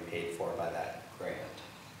have them be paid for by that grant.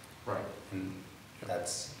 Right. And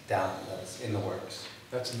that's in the works.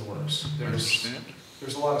 That's in the works. Understand?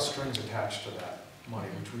 There's a lot of strings attached to that money,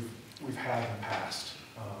 which we've had in the past.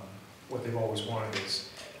 What they've always wanted is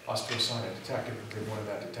us to assign a detective, but they wanted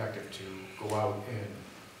that detective to go out and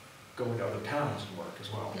go into other towns and work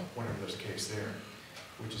as well, whenever there's a case there,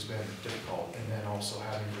 which has been difficult. And then also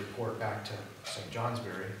having to report back to St.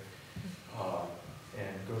 Johnsbury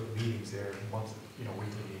and go to meetings there,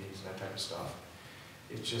 weekly meetings, that type of stuff.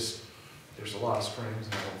 It's just, there's a lot of strings,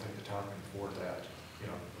 and I don't think the town can afford that,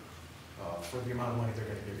 for the amount of money they're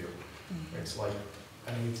gonna give you. It's like,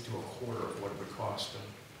 I need to do a quarter of what it would cost to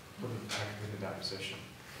put a detective into that position.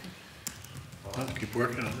 Well, keep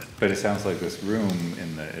working on it. But it sounds like this room,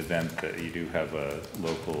 in the event that you do have a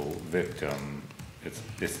local victim,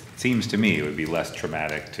 it seems to me it would be less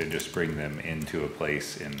traumatic to just bring them into a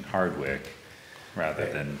place in Hardwick rather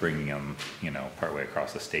than bringing them, partway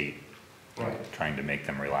across the state, Right. trying to make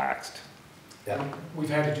them relaxed. Yeah. We've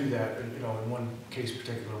had to do that, in one case in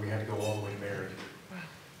particular, we had to go all the way to Mary.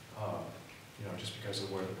 Just because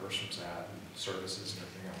of where the person's at and services and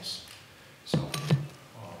everything else. So,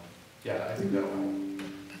 I think that'll help.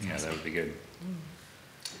 Yeah, that would be good.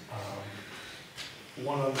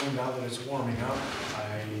 One other thing, now that it's warming up,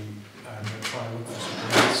 I'm gonna try and look for some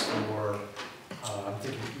grants for, I'm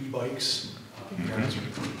thinking e-bikes. I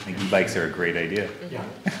think e-bikes are a great idea. Yeah,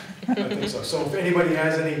 I think so. So if anybody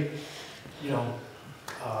has any,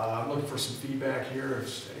 I'm looking for some feedback here,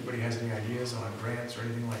 if anybody has any ideas on grants or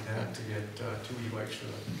anything like that to get 2 e-bikes for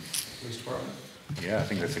the police department. Yeah, I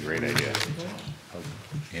think that's a great idea.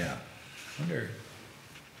 Yeah. Wonder.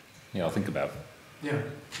 Yeah, I'll think about it. Yeah.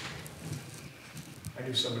 I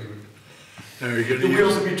knew somebody would. Are you The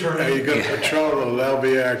wheels would be turning. Are you gonna patrol the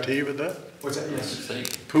LVRT with that? What's that? Yes. Say,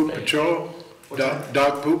 Poop patrol? What's that?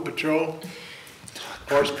 Dog poop patrol?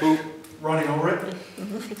 Horse poop? Running over it?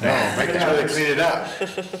 No, making sure they clean it up.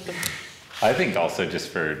 I think also just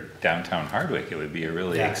for downtown Hardwick, it would be a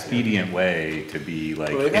really Yeah. expedient way to be like.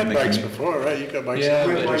 Well, they've in had the bikes commu- before, right? You got bikes, Yeah,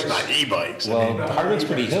 but but- it's not e-bikes. I Well, mean, Hardwick's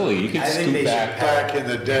pretty hilly, you could I think they scoot should back. back in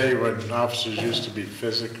the day when officers used to be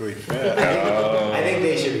physically fit. I think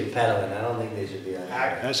they should be pedaling, I don't think they should be on.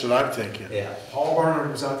 That's what I'm thinking. Yeah, Paul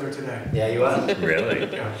Barnard was out there today. yeah, you are? Really?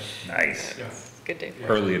 Yeah, Nice. yeah. Good day. Yeah.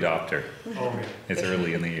 Early adopter. Oh, yeah. It's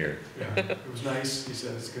early in the year. Yeah, it was nice. He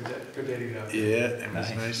said it's a good day to get out. Yeah, it was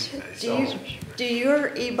nice. Do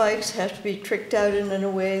your e-bikes have to be tricked out in a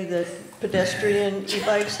way that pedestrian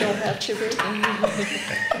e-bikes don't have to be?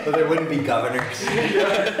 But there wouldn't be governors. You could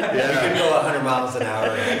Yeah. go 100 miles an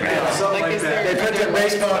hour. Yeah, something like is that. They put the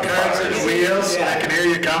baseball cards in the wheels, so I can hear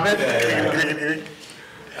you coming.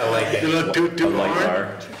 I like You it. look toot A toot light horn,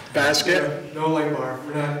 bar. basket. No light bar.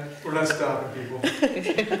 We're not stopping people.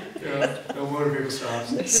 Yeah, no motor vehicle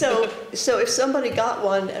stops. So if somebody got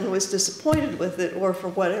one and was disappointed with it, or for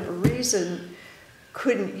whatever reason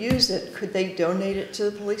couldn't use it, could they donate it to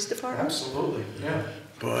the police department? Absolutely, yeah.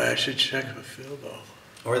 Boy, I should check with Phil though.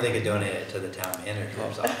 Or they could donate it to the town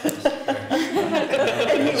manager's office.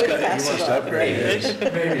 And he would He pass wants it to on. upgrade his.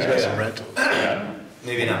 Maybe. He's got some rentals.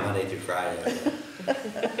 Maybe not Monday through Friday.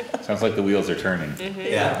 Sounds like the wheels are turning.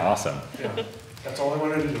 Yeah. Awesome. Yeah, that's all I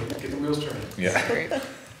wanted to do, get the wheels turning. Yeah. Great.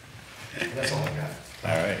 That's all I got.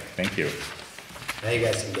 All right, thank you. Now you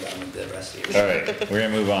guys can get on with the rest of your. All right, we're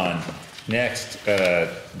gonna move on. Next,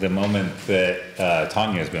 the moment that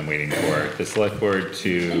Tanya's been waiting for, the select board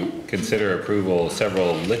to consider approval of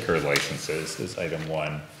several liquor licenses is item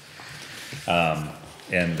 1.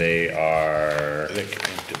 And they are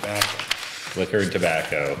liquor and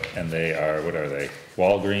tobacco, and they are, what are they?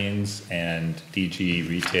 Walgreens and DG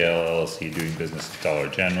Retail LLC doing business at Dollar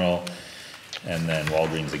General, and then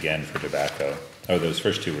Walgreens again for tobacco. Oh, those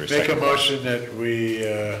first two were Make a second. motion that we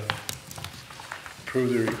approve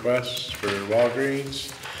the requests for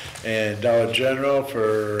Walgreens and Dollar General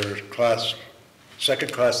for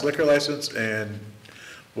second class liquor license, and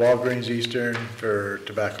Walgreens Eastern for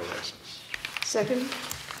tobacco license. Second,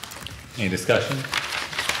 Any discussion?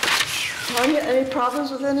 Tanya, any problems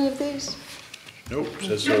with any of these? Nope,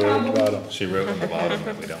 says so at the bottom. She wrote on the bottom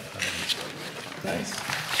that we don't. Nice.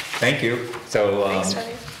 Thank you. So, Thanks,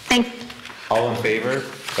 Tony. all in favor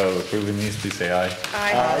of approving these, please say aye.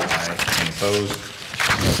 Aye. Any opposed?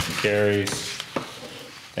 Motion carries.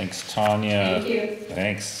 Thanks, Tanya. Thank you.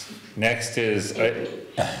 Thanks. Next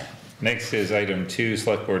is item 2,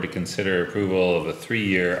 select board to consider approval of a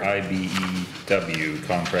 3-year IBEW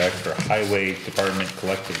contract for Highway Department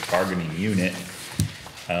Collective Bargaining Unit.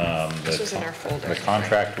 This was in our folder. The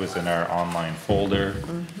contract was in our online folder.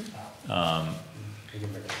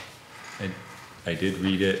 I did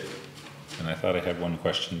read it, and I thought I had one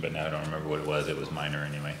question, but now I don't remember what it was. It was minor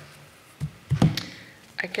anyway.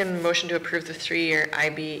 I can motion to approve the 3-year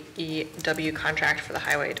IBEW contract for the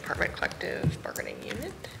Highway Department Collective Bargaining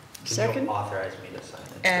Unit. Second? Authorize me to sign it.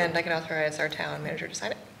 And I can authorize our town manager to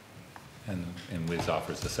sign it. And Wiz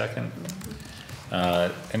offers a second.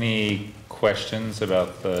 Any questions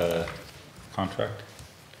about the contract?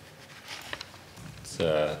 It's,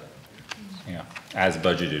 as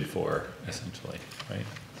budgeted for, essentially, right?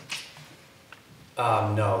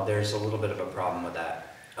 No, there's a little bit of a problem with that.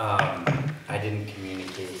 I didn't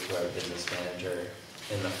communicate to our business manager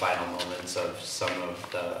in the final moments of some of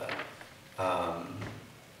the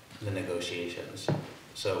negotiations.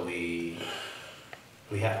 So we're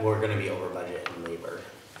gonna be over budget in labor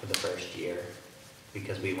for the first year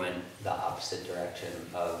because we went the opposite direction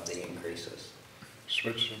of the increases.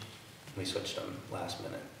 Switch them. We switched them last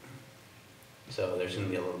minute. So there's gonna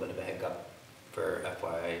be a little bit of a hiccup for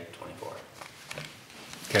FY '24.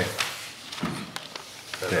 Okay.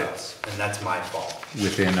 for us, and that's my fault.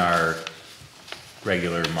 Within our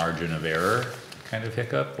regular margin of error kind of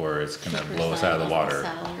hiccup, or it's gonna blow us out of the water?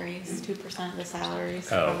 Salaries, 2% of the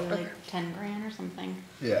salaries, Oh. probably like 10 grand or something.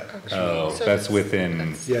 Yeah. Oh, So that's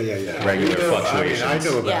within, Yeah. Regular You know, fluctuations. I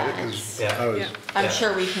know about Yeah, it, 'cause it's- I was, Yeah. I'm Yeah.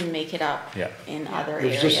 sure we can make it up Yeah. in other It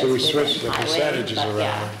was areas just that we within switched the highway, percentages but yeah,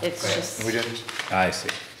 around. it's Right. just, we didn't, I see,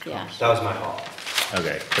 yeah. That was my fault.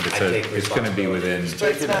 okay, but I take it's gonna be responsibility. within, But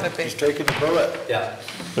it's not a he's big, taking the bullet. Yeah,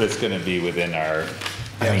 but it's gonna be within our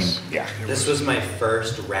I mean, Yes. yeah. This was my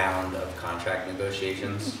first round of contract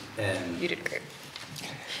negotiations, and You did great.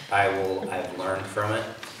 I've learned from it,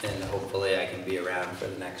 and hopefully I can be around for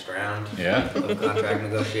the next round Yeah. of contract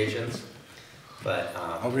negotiations. But,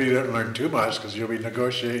 Hopefully you don't learn too much, because you'll be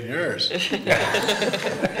negotiating yours. no, I'm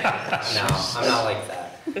not like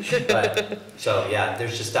that. But, so, yeah,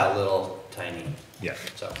 there's just that little tiny, Yeah,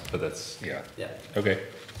 so, but that's, yeah, yeah. okay,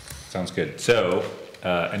 sounds good. So,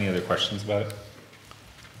 any other questions about it?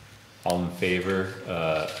 All in favor,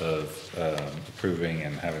 of, approving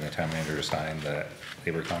and having the town manager sign the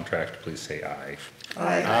labor contract, please say aye.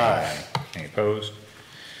 Aye. Any opposed?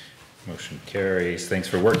 Motion carries. Thanks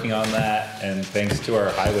for working on that, and thanks to our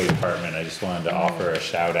highway department. I just wanted to offer a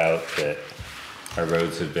shout out that our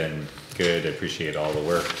roads have been good. I appreciate all the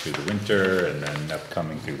work through the winter and then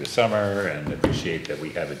upcoming through the summer, and appreciate that we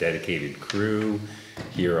have a dedicated crew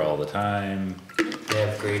here all the time. They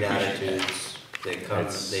have great attitudes, they come,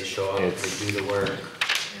 It's- they show up, it's- they do the work,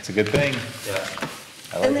 It's a good thing. yeah.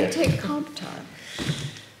 I like And they it. take comp time.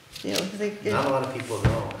 You know, they, Not a lot of people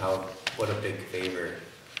know what a big favor.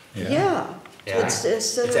 yeah. Yeah, It's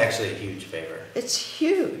it's actually a huge favor, It's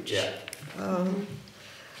huge. yeah,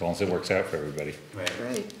 As long as it works out for everybody. right.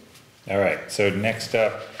 Right. All right, so next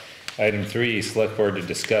up, item 3, select board to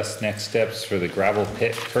discuss next steps for the gravel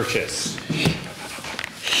pit purchase.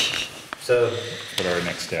 So, What are our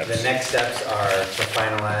next steps? the next steps are to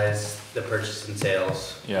finalize the purchase and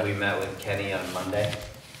sales. Yeah. We met with Kenny on Monday,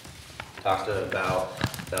 talked about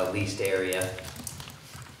the leased area,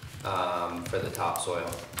 for the topsoil.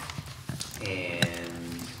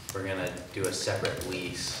 And we're gonna do a separate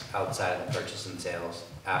lease outside of the purchase and sales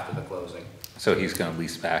after the closing. So he's gonna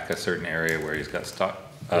lease back a certain area where he's got stock,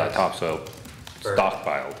 Yes. topsoil For-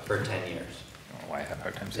 stockpiled. For 10 years. I don't know why I have a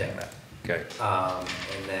hard time saying Yeah. that. Okay,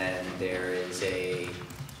 And then there is a,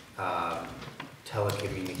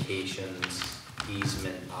 telecommunications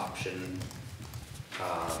easement option,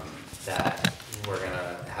 that we're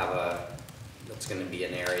gonna have that's gonna be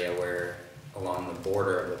an area where, along the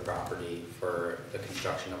border of the property for the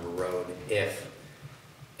construction of a road, if,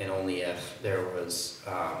 and only if, there was,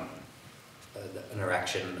 an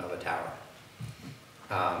erection of a tower.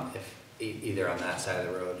 If, either on that side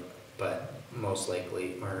of the road, but most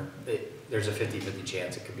likely, there's a 50-50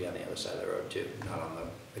 chance it could be on the other side of the road too, not on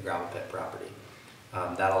the gravel pit property.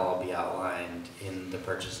 That'll all be outlined in the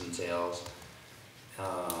purchase and sales,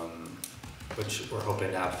 which we're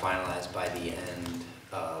hoping to have finalized by the end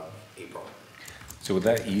of April. so would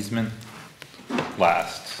that easement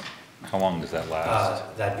last? How long does that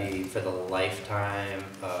last? That'd be for the lifetime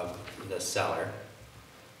of the seller,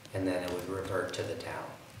 and then it would revert to the town.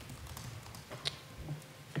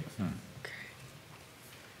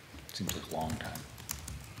 Seems like a long time.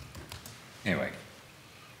 Anyway.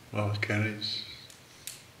 Well, Kenny's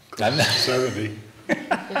I'm not- 70.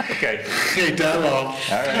 Okay, Ain't that long.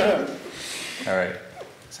 all right,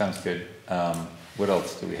 sounds good. What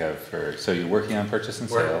else do we have for, so you're working on purchase and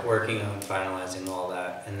We're sale? working on finalizing all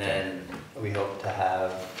that, and then we hope to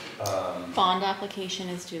have, Bond application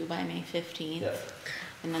is due by May 15th. yeah,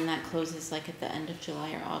 And then that closes like at the end of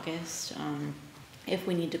July or August. If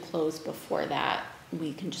we need to close before that,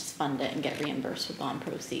 we can just fund it and get reimbursed with bond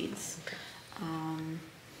proceeds.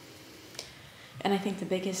 And I think the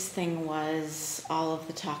biggest thing was all of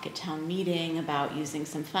the talk at town meeting about using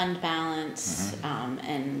some fund balance,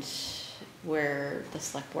 and where the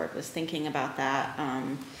select board was thinking about that.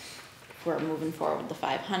 If we're moving forward with the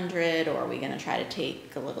 500, or are we gonna try to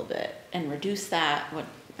take a little bit and reduce that?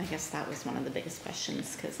 I guess that was one of the biggest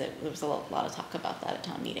questions, because there was a lot of talk about that at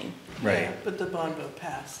town meeting. Right, Yeah, but the bond bill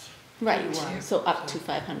passed. Right, Everyone. so up to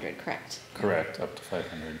 500, correct? correct, up to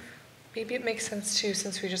 500. Maybe it makes sense too,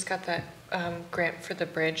 since we just got that grant for the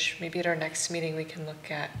bridge, maybe at our next meeting, we can look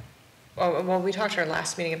at, well, we talked at our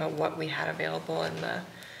last meeting about what we had available in the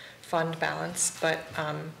fund balance, but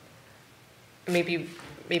maybe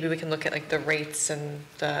we can look at like the rates and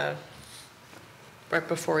right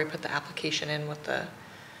before we put the application in, what the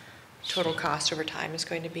total cost over time is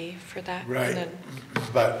going to be for that. And Right, then-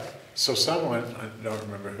 but, so someone, I don't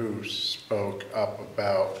remember who, spoke up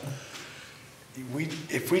about,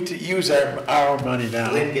 if we use our money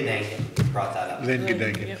now. Lynn Gedanken brought that up. Lynn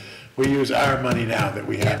Gedanken. Yep. We use our money now that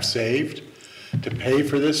we have saved to pay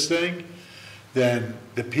for this thing, then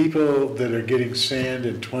the people that are getting sand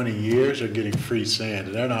in 20 years are getting free sand,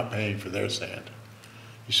 and they're not paying for their sand.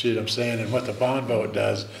 You see what I'm saying? And what the bond vote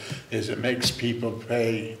does is it makes people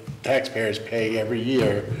pay, taxpayers pay every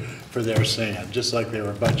year for their sand, just like they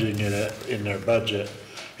were budgeting it in their budget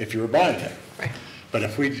if you were buying it. Right. But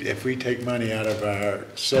if we take money out of our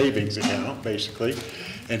savings account, basically,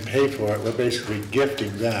 and pay for it, we're basically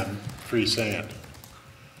gifting them free sand,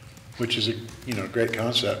 which is a, great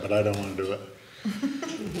concept, but I don't want to do it.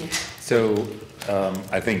 So,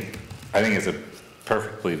 I think it's a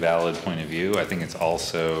perfectly valid point of view. I think it's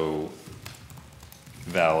also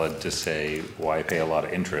valid to say, why pay a lot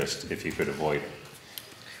of interest if you could avoid it?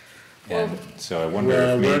 And so I wonder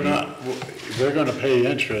Well, if maybe. we're gonna pay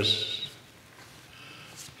interest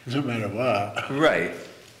no matter what. Right,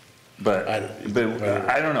 but I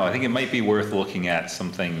I don't know, I think it might be worth looking at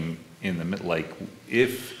something in the mid, like,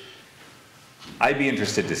 if, I'd be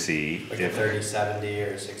interested to see Like a if,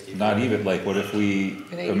 30/70 or 60. not even, like, what if we,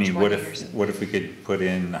 An I mean, 80-20 or something. what if we could put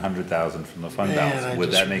in 100,000 from the fund Man, balance? I Would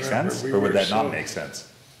just that make remember sense, we or would were that not so- make sense?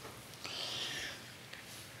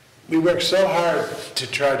 We worked so hard to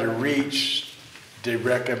try to reach the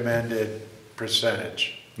recommended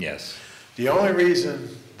percentage. Yes, The only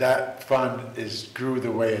reason that fund grew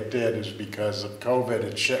the way it did is because of COVID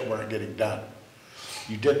and shit weren't getting done.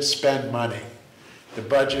 You didn't spend money.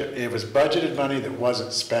 It was budgeted money that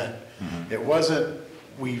wasn't spent. It wasn't,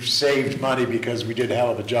 we saved money because we did a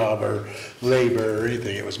hell of a job or labor or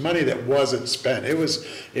anything. It was money that wasn't spent. That's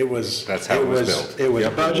how it was built. It was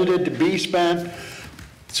Yep. budgeted to be spent.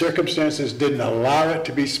 Circumstances didn't allow it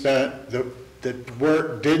to be spent. The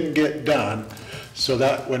work didn't get done, so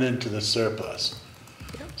that went into the surplus.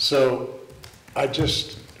 So I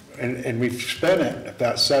just, and we've spent it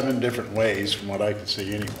about 7 different ways from what I can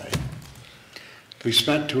see anyway. We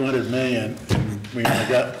spent 200 million and we only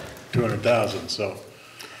got 200,000, so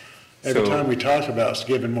every So- time we talk about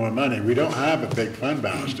giving more money, we don't have a big fund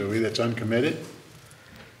balance, do we, that's uncommitted?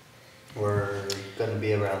 We're gonna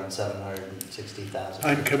be around 760,000.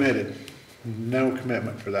 Uncommitted, no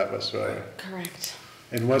commitment for that whatsoever. Correct.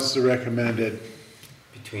 And what's the recommended,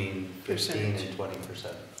 Between 15 and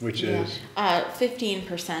 20%. which Yeah. is?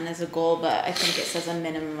 15% is a goal, but I think it says a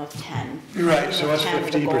minimum of 10. Right, so what's 10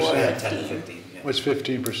 with a goal of 15%? Yeah, 10 to 15. 15, yeah. What's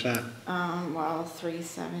 15%? Well,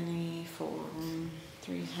 374,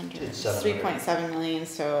 300, It's 3.7 million,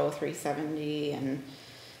 so 370 and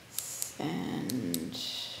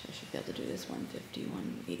I should be able to do this 150,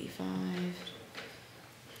 185.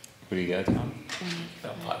 what do you got, Tom?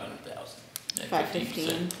 About 500,000. at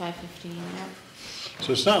 515, 15%. 515, yep.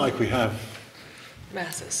 So it's not like we have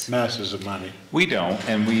Masses. masses of money. We don't,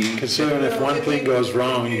 and we, Considering if one thing goes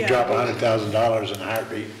wrong, you drop $100,000 in a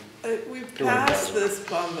heartbeat. We passed this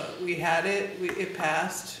bond vote, we had it, it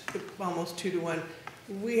passed, almost 2-1.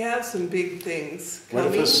 We have some big things What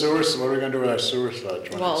if coming. what are we gonna do with our sewer sludge?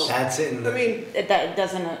 when Well, it's- That's in I the, mean, It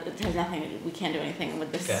has nothing, we can't do anything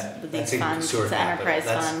with this, yeah, with that's these in funds, sewer it's an capital.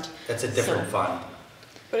 enterprise fund. That's a different So- fund.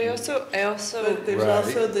 But I also, but there's Right.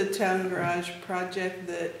 also the town garage project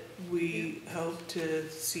that we hope to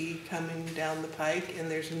see coming down the pike, and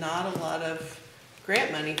there's not a lot of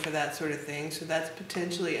grant money for that sort of thing, so that's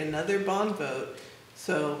potentially another bond vote.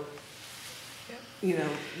 So,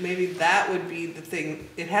 maybe that would be the thing,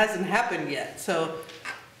 it hasn't happened yet, so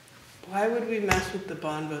why would we mess with the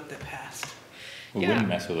bond vote that passed? we Yeah. wouldn't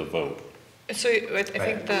mess with a vote. so I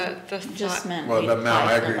think the Just thought, meant Well, we the amount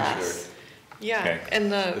apply I for agree with less. yeah, Okay.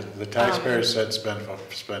 and The taxpayers said spend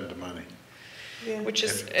the money. Yeah. which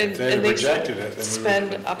is, If and they and they rejected it, then we would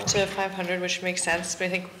spend have up been- to 500, which makes sense, but I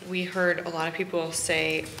think we heard a lot of people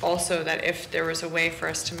say also that if there was a way for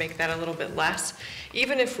us to make that a little bit less,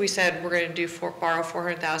 even if we said we're gonna borrow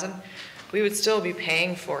 400,000, we would still be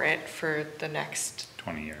paying for it for the next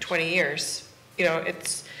 20 years. 20 years.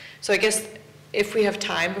 So I guess if we have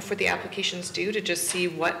time before the application's due to just see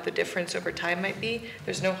what the difference over time might be,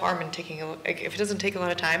 there's no harm in taking if it doesn't take a lot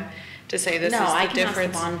of time to say this is No, I the can ask the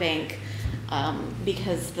difference. bond bank,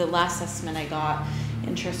 because the last estimate I got,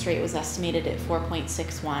 interest rate was estimated at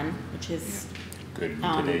 4.61, which is, Good in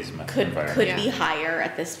um, today's could environment. be Yeah. higher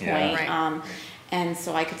at this Yeah. point. Right. And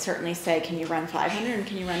so I could certainly say, can you run 500 and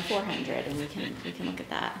can you run 400? And we can look at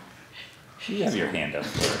that. You have your hand up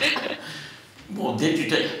for it. Well, did you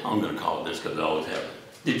take, I'm gonna call it this because I always have,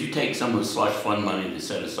 did you take some of the slush fund money to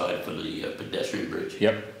set aside for the pedestrian bridge?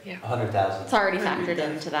 Yep, Yeah. 100,000. It's already factored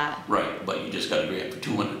into that. Right, but you just got a grant for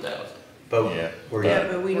 200,000. But Yeah. we're, Yeah,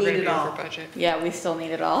 but we We're need gonna it be all. over budget. Yeah, we still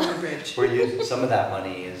need it all. The bridge. we're using, some of that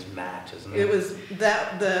money is match, isn't it? It was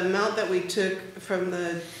the amount that we took from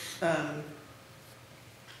the, Fund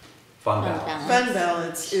Fund balance. fund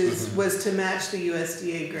balance was to match the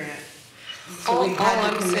USDA grant. So All- we had all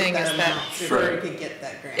to I'm commit saying is that amount before we Sure. could get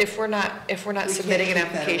that grant. If we're not We submitting an can't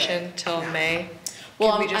take that application away. till No. May,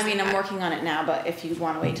 Well, we I just- mean, I'm working on it now, but if you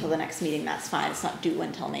wanna wait till the next meeting, that's fine. It's not due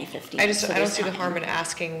until May 15th. I don't see the harm in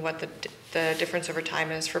asking what the difference over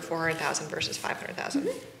time is for 400,000 versus 500,000.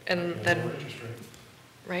 And then, Interest rate.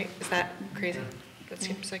 right, is that crazy? That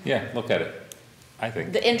seems like. Yeah, look at it, I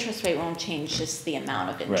think. The interest rate won't change, just the amount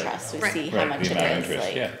of Right. interest. We Right. see how Right, much the it amount of is, interest,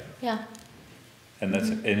 like, yeah. yeah. And that's,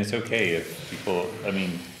 and it's okay if people, I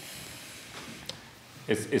mean,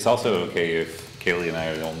 it's also okay if Kaylee and I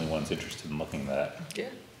are the only ones interested in looking at that, Yeah.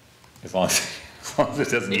 as long as it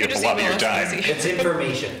doesn't You get can a just lot of email your us, time, Lizzie. It's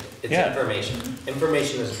information. It's Yeah. information.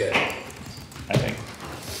 Information is good. I think.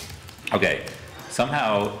 Okay,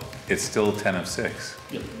 somehow it's still 10 of 6.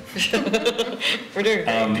 We're doing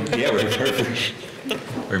great. Yeah,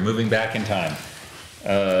 we're moving back in time.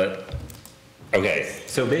 Okay,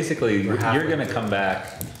 so basically, We're halfway you're gonna through. come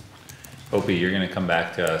back, Opie, you're gonna come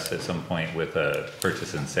back to us at some point with a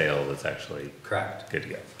purchase and sale that's actually Correct. good to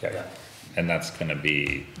go, okay? Yeah. And that's gonna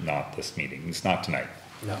be not this meeting, it's not tonight,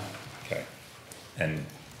 No. okay? And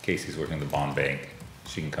Casey's working the bond bank,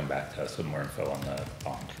 she can come back to us with more info on the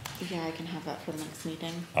bond. Yeah, I can have that for the next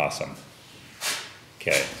meeting. Awesome.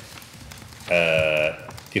 Okay.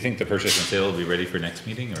 Do you think the purchase and sale will be ready for next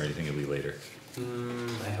meeting, or do you think it'll be later?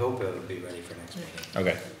 I hope it will be ready for next meeting.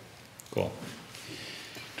 Okay, cool.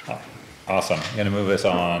 Awesome, I'm gonna move us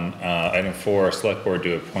on, item 4, select board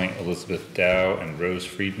to appoint Elizabeth Dow and Rose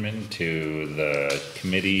Friedman to the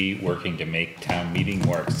committee working to make town meeting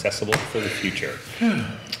more accessible for the future.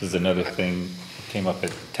 This is another thing came up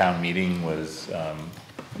at town meeting was,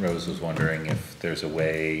 Rose was wondering if there's a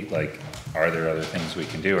way, like, are there other things we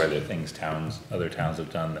can do? Are there things other towns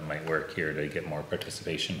have done that might work here to get more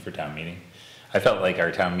participation for town meeting? I felt like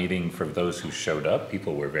our town meeting, for those who showed up,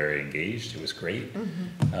 people were very engaged, it was great.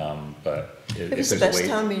 But if It was there's the a best way.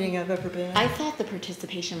 town meeting I've ever been I at. thought the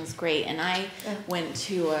participation was great, and I Yeah. went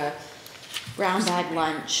to a brown bag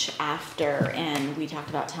lunch after, and we talked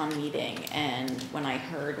about town meeting, and when I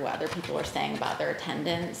heard what other people were saying about their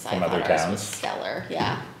attendance, I From thought other ours towns? was stellar,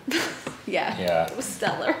 yeah. Yeah. Yeah. It was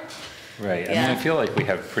stellar. Right, I mean, I Yeah. feel like we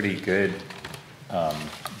have pretty good,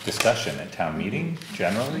 discussion at town meeting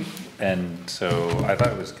generally, and so I thought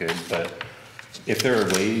it was good, but if there are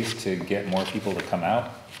ways to get more people to come out,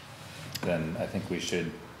 then I think we should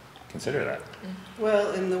consider that. Well,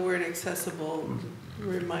 and the word accessible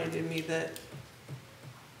reminded me that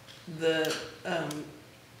the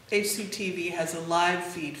HCTV has a live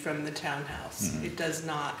feed from the townhouse. Mhm. It does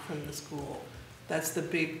not from the school. That's the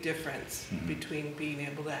big difference Mhm. between being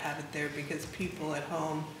able to have it there, because people at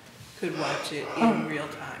home could watch it in real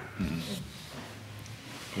time.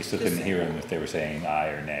 We still Just couldn't saying. hear them if they were saying aye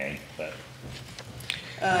or nay, but,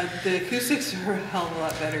 The acoustics are a hell of a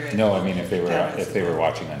lot better at. no, I mean, if they townhouse. were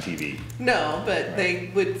watching on TV. No, but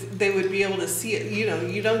Right. they would be able to see it,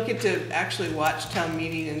 you don't get to actually watch town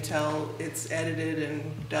meeting until it's edited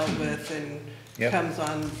and dealt with and Yep. comes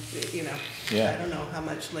on, Yeah. I don't know how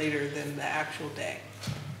much later than the actual day.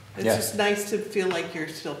 It's Yeah. just nice to feel like you're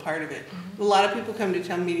still part of it. A lot of people come to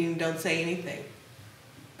town meeting and don't say anything,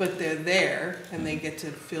 but they're there and they get to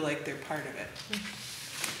feel like they're part of it.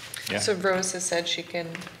 Yeah, So Rose has said she can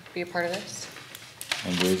be a part of this.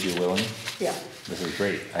 and Liz, you're willing? Yeah, This is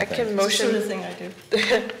great, I I think. can it's the sort of motion, thing I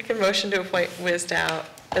do. I can motion to appoint Wiz Dow,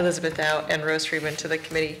 Elizabeth Dow, and Rose Friedman to the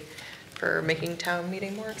committee for making town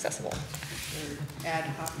meeting more accessible. Ad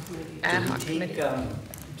hoc committee. Ad hoc Did we take, committee.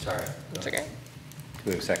 sorry. It's okay. Do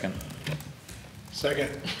we have a second? Second.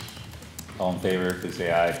 All in favor, please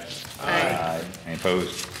say aye. Aye. Any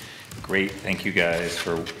opposed? Great, thank you guys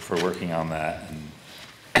for working on that.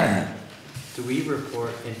 And Do we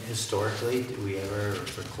report, historically, do we ever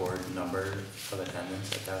record number of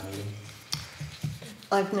attendance at that meeting?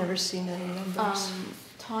 I've never seen any numbers.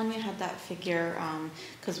 Tanya had that figure,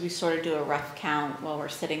 cause we sort of do a rough count while we're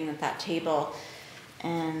sitting at that table,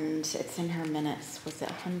 and it's in her minutes, was it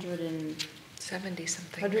 70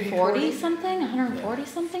 something. 140 something, 140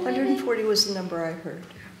 something maybe? 140 was the number I heard.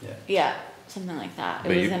 Yeah. Yeah, something like that,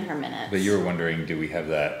 But it was you- in her minutes. But you were wondering, do we have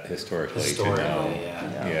that historically to know? Historically,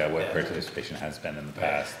 yeah. Yeah, what Yeah. participation has been in the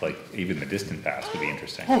past, like even the distant past would be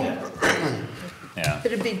interesting. Yeah, Yeah,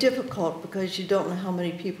 It'd be difficult because you don't know how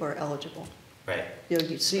many people are eligible. right.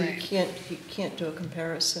 So you Right. can't do a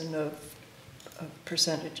comparison of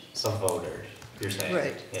percentages. Some voters, you're saying?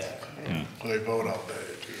 Right. Yeah, Mm, They vote all day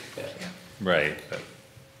too. yeah. right, but,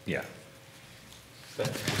 yeah, But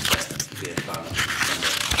it'd be a fun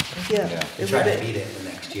number. Yeah. Yeah. it Try would to be. beat it in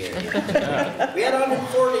the next year. We had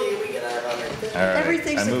 140, we get 150. all right,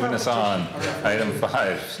 Everything's I'm a moving us on. competition. Item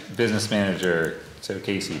 5, business manager, so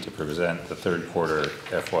Casey to present the third quarter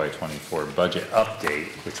FY '24 budget update,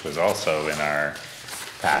 which was also in our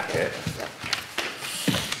packet.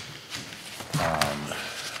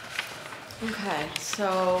 Okay,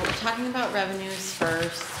 so talking about revenues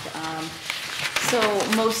first. So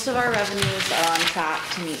most of our revenues are on track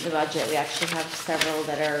to meet the budget. We actually have several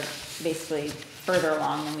that are basically further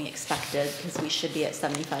along than we expected because we should be at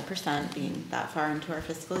 75% being that far into our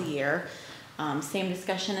fiscal year. Same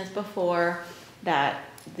discussion as before, that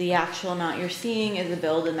the actual amount you're seeing is a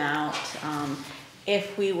billed amount.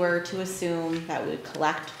 If we were to assume that we would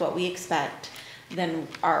collect what we expect, then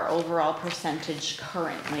our overall percentage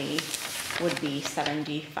currently would be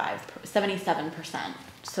 77%,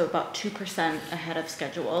 so about 2% ahead of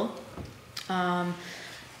schedule.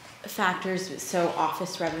 Factors, so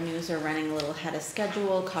office revenues are running a little ahead of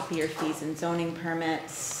schedule, copier fees and zoning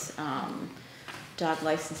permits. Dog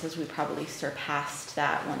licenses, we probably surpassed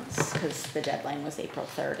that once because the deadline was April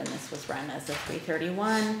 3rd and this was run as of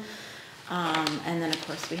 3/31. And then of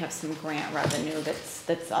course we have some grant revenue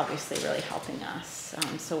that's obviously really helping us.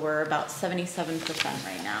 So we're about 77%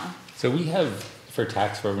 right now. So we have, for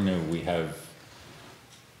tax revenue, we have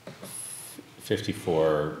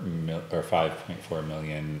 5.4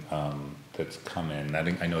 million, that's come in.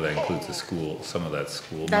 I know that includes the school, some of that's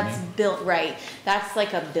school money. That's built, right, that's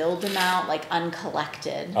like a billed amount, like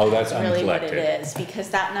uncollected. Oh, that's really what it uncollected. is, because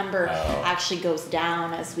that number Oh. actually goes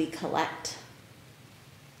down as we collect.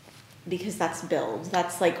 Because that's billed,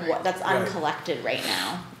 that's like what, that's Right. uncollected right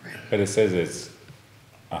now. But it says it's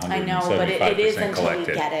I know, but it is 175% until we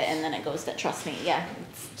collected. get it, and then it goes to, trust me, yeah.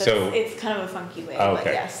 So- It's kind of a funky way, but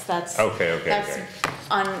Okay. yes, that's. Okay. That's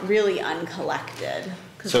really uncollected.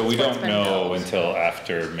 'cause So we it's what's don't been know billed. until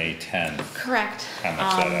after May 10th. Correct. how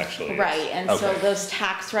much that actually is. Right, and so Okay. those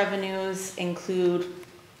tax revenues include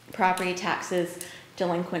property taxes,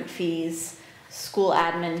 delinquent fees, school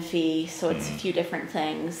admin fee, so it's a few different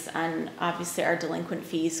things. And obviously our delinquent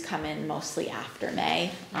fees come in mostly after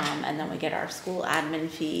May, and then we get our school admin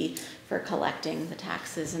fee for collecting the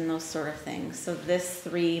taxes and those sort of things. So this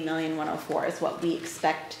 3,104,000 is what we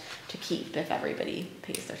expect to keep if everybody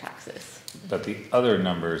pays their taxes. But the other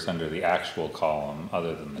numbers under the actual column,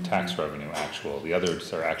 other than the tax revenue actual, the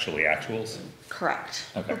others are actually actuals? Correct.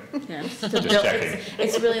 Okay. Yeah, Just checking.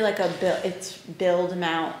 it's really like a bill, it's billed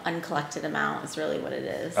amount, uncollected amount is really what it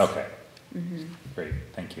is. Okay. Great,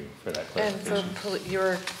 thank you for that And for, clarification. you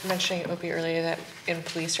were mentioning, Opie, earlier that in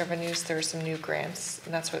police revenues, there were some new grants,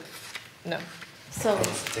 and that's what, no. So,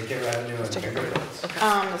 It's ticket revenue and Ticket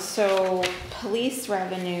fingerprints. so police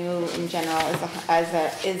revenue in general is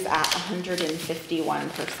at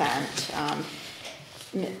 151%.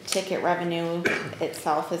 Ticket revenue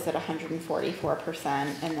itself is at 144%,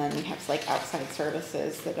 and then we have like outside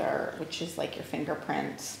services which is like your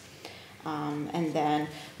fingerprints. And then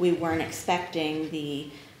we weren't expecting the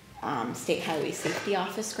State Highway Safety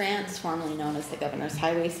Office grants, formerly known as the Governor's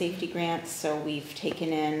Highway Safety Grants, so we've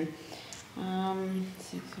taken in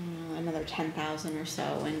another 10,000 or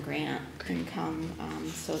so in grant income,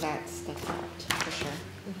 so that's that for sure.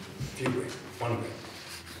 One grant.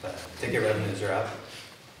 But ticket revenues are up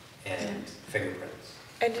and fingerprints.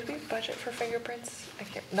 And did we budget for fingerprints? I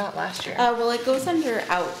can't, not last year. Well, it goes under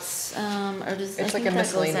outs, or does, I It's think like a that goes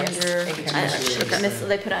miscellaneous under, income.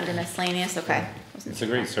 they put it under miscellaneous, okay. Wasn't It's a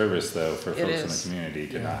sure. great service though for It folks in is. the community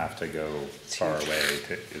to not have to go It's far huge. away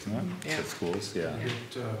to, isn't it? Yeah. To schools, yeah. You get,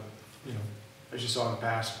 you know, as you saw in the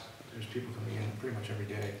past, there's people coming in pretty much every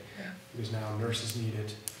day, Yeah. because now nurses need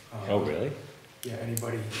it. Oh, really? Yeah,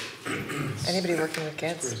 anybody. Anybody working with It's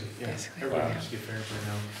kids, crazy, yeah. basically. Everybody Wow. has to get fingerprint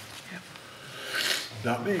now.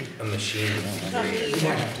 Not me. A machine. You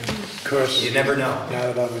might have to. Of course, You never know.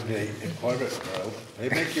 now that I'm in the employment world, they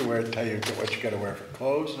make you tell you what you gotta wear for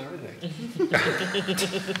clothes and everything.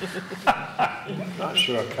 Not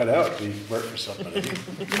sure I'll cut out the work for somebody.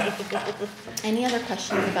 Any other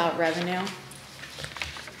questions about revenue?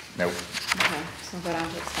 Nope. Okay, so we'll go down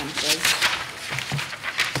to expenses.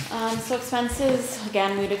 So expenses,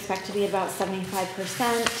 again, we'd expect to be about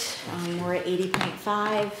 75%. We're at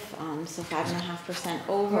 80.5, so 5.5%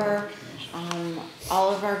 over.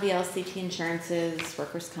 All of our VLCT insurances,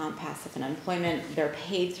 workers' comp, passive, and unemployment, they're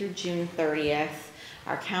paid through June 30th.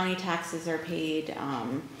 Our county taxes are paid.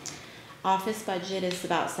 Office budget is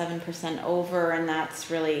about 7% over, and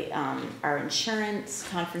that's really our insurance,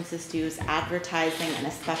 conferences, dues, advertising, and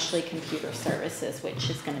especially computer services,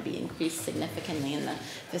 which is going to be increased significantly in the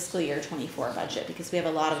fiscal year 24 budget, because we have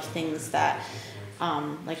a lot of things that,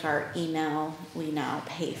 like our email, we now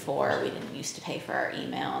pay for. We didn't used to pay for our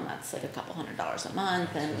email, and that's like a couple $100s a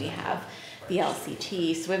month, and we have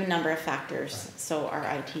VLCT, so we have a number of factors. So our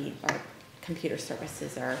IT, our computer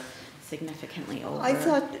services are significantly over. I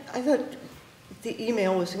thought the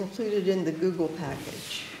email was included in the Google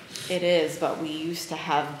package. It is, but we used to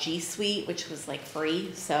have G Suite, which was like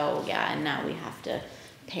free, so yeah, and now we have to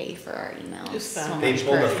pay for our emails. Just so found They much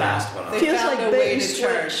pulled a per- fast one They off. Feels found like a way bait and to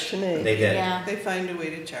charge. switch to me. They did. Yeah, They find a way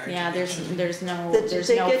to charge. yeah, there's no, That there's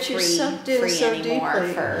they no get you free, sucked in free so anymore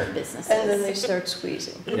deeply, for businesses. And then they start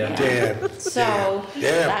squeezing. Yeah. Damn. So, Damn.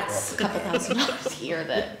 that's a couple $1,000s a year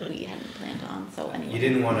that we hadn't planned on, so anyway. You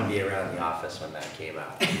didn't want to be around the office when that came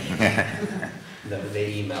out. The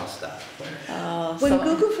email stuff. When So-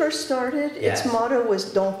 Google first started, its Yes. motto was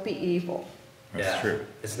 "Don't be evil." That's Yeah. true.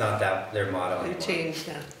 It's not that, their motto They anymore. changed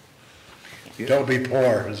that. Don't be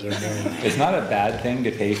poor, is their name. It's not a bad thing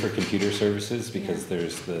to pay for computer services, because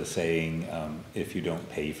there's the saying, if you don't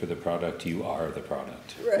pay for the product, you are the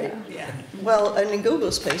product. Right. Yeah. Well, and in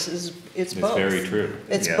Google Spaces, it's It's both. very true.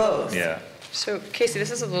 It's Yeah, both. Yeah. So Casey,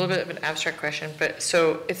 this is a little bit of an abstract question, but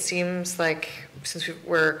so it seems like since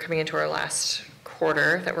we're coming into our last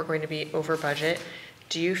quarter that we're going to be over budget,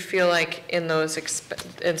 do you feel like in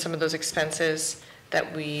some of those expenses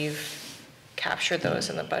that we've captured those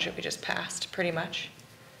in the budget we just passed, pretty much?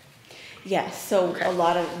 Yes, so Okay. a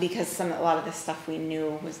lot of this stuff we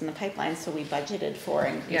knew was in the pipeline, so we budgeted for Yeah.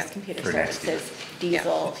 increased computer For next year. services,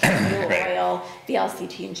 diesel, fuel oil,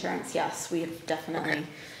 VLCT insurance, yes, we have definitely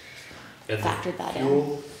It's factored that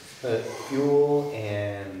in. Fuel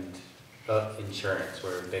and insurance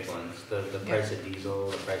were big ones. The price of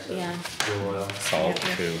diesel, the price of Yeah. fuel oil. Salt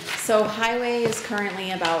too. So highway is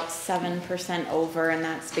currently about 7% over, and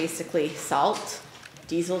that's basically salt,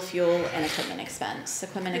 diesel fuel, and equipment expense.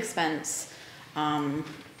 Equipment expense,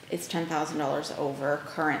 is $10,000 over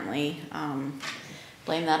currently.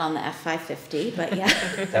 Blame that on the F-550, but yeah,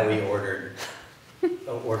 That we ordered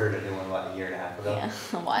a new one, what, a year and a half ago? yeah,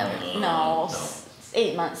 a while, no,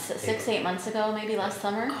 8 months, 8 months ago, maybe last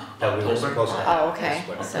summer? That we were supposed to Oh, have. okay.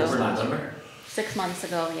 this So- winter. 6 months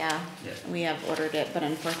ago, yeah, Yeah. we have ordered it, but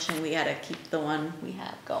unfortunately, we had to keep the one we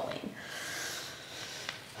have going.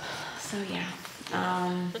 So, yeah,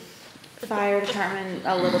 fire department,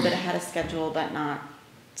 a little bit ahead of schedule, but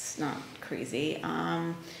it's not crazy.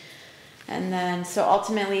 And then, so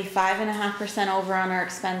ultimately, 5.5% over on our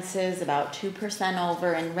expenses, about 2%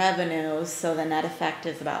 over in revenues, so the net effect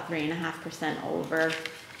is about 3.5% over.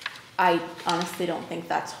 I honestly don't think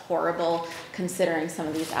that's horrible, considering some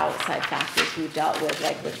of these outside factors we've dealt with,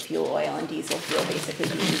 like with fuel oil and diesel fuel, basically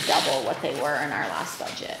being double what they were in our last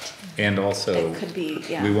budget. And also, It could be,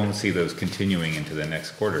 yeah. we won't see those continuing into the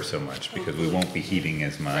next quarter so much, because we won't be heating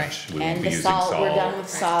as much. We won't And be the using salt, we're done salt. with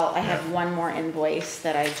salt. I have Yeah. one more invoice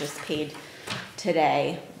that I just paid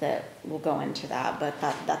today that will go into that, but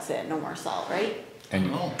that's it, no more salt, right? And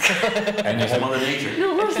No, and you it's have, Mother Nature.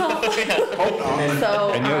 No more salt.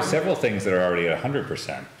 So, and you have several things that are already at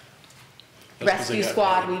 100%, rescue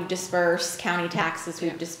squad, we've dispersed, county taxes,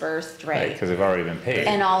 we've dispersed, right? right? Because they've already been paid.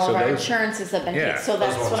 And all So of our those- insurances have been Yeah. paid, so Those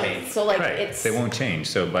that's won't what I'm, change. so like, Right, it's, they won't change,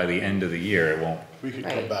 so by the end of the year, it won't, We could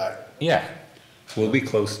Right. come back. yeah, we'll be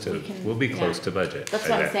close to, We can- we'll be yeah. close to budget. that's I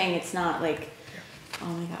what I'm bet. saying, it's not like, oh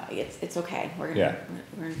my god, it's okay, Yeah.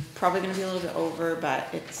 we're probably gonna be a little bit over, but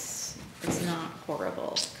it's not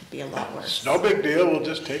horrible, could be a lot worse. It's no big deal, we'll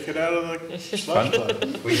just take it out of the slush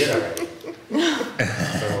fund. We did already.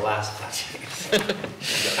 For the last budget.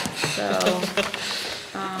 So,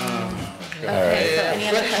 okay, so any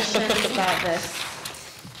other questions about this?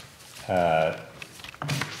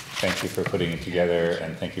 Thank you for putting it together,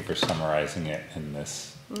 and thank you for summarizing it in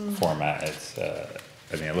this format. It's,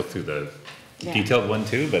 I mean, I looked through the Yeah. detailed one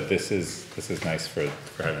too, but this is nice for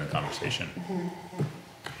having a conversation.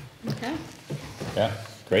 Okay. Yeah,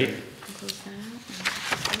 great. Close that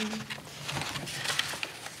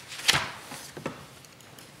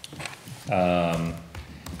out.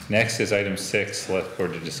 Next is item 6, select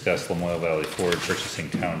board to discuss Lamoille Valley Ford purchasing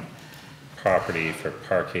town property for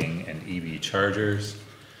parking and EV chargers.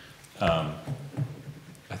 I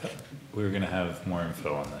thought we were gonna have more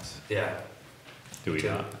info on this, Yeah. do we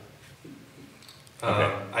not? Um,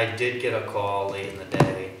 Okay. I did get a call late in the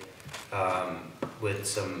day, with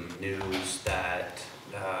some news that,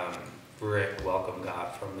 Rick Welcome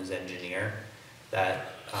got from his engineer,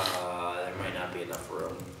 that, there might not be enough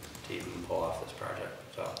room to even pull off this project,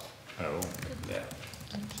 so, Oh, yeah.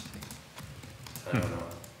 I don't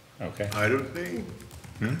know. okay. Item B,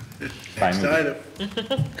 Fine next with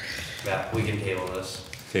item. Yeah, we can table this,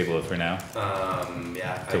 table it for now,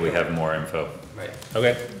 yeah. till we have more info. Right,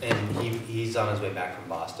 Okay, and he's on his way back from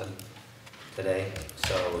Boston today,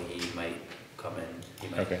 so he might come in, he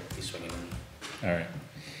might Okay. be swinging in. all right.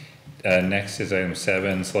 Next is item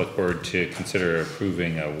 7, select board to consider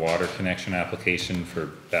approving a water connection application for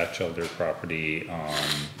Batchelder property on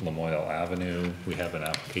Lamoille Avenue. We have an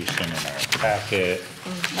application in our packet.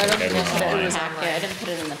 I don't think Everyone I put it in online? the packet, I didn't put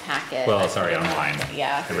it in the packet. Well, I sorry, put it in the- online.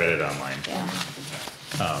 Yeah, I read it online.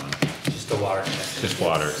 yeah. Just the water connection. Just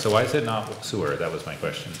water. So why is it not sewer? That was my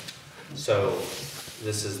question. So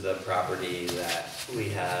this is the property that we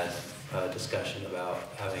had a discussion about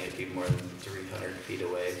having it be more than 300 feet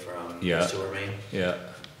away from the Yeah. sewer main. Yeah.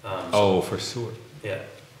 So- Oh, for sewer. Yeah.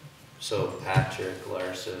 So Patrick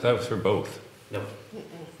Larson. That was for both. No,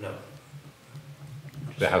 no,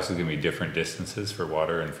 The house is gonna be different distances for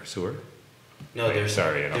water and for sewer? no, Wait, there's,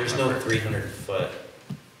 sorry, I don't there's no remember. 300-foot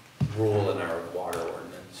rule in our water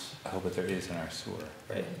ordinance, Oh, but there is in our sewer.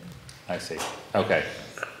 right? I see. Okay.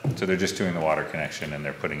 So they're just doing the water connection and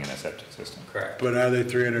they're putting in a septic system. Correct. But are they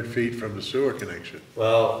 300 feet from the sewer connection?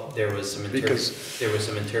 Well, there was some Because- there was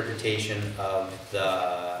some interpretation of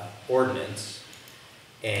the ordinance,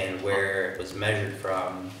 and where it was measured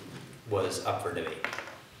from was up for debate.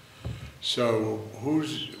 So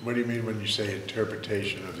what do you mean when you say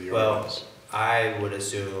interpretation of the Well, ordinance? I would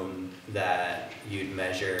assume that you'd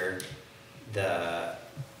measure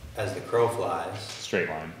as the crow flies, Straight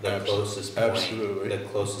line. the closest point, absolutely. the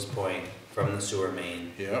closest point from the sewer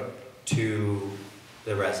main Yep, to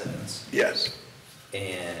the residence. yes.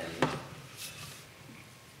 And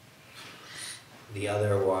the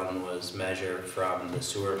other one was measured from the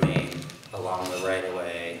sewer main along the right of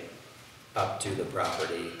way up to the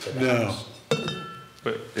property to the No. house.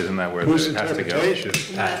 But isn't that where Whose it has to go? interpretation?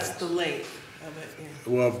 And that's the length of it, yeah.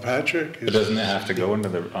 Well, Patrick But is, doesn't it have to go into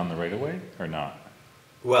on the right of way or not?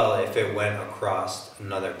 Well, if it went across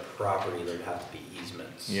another property, there'd have to be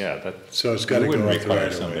easements. Yeah, that. so it's gotta we go wouldn't up the require right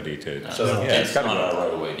of way. somebody to. So- Yeah, it's It's gotta not go. our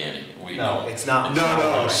right away, Danny. We No, know. it's not. No,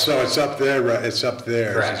 no, so it's up there, right, it's up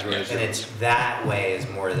there. Correct, is where it's and going. it's, that way is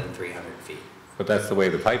more than 300 feet. But that's the way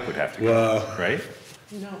the pipe would have to go, Well- right?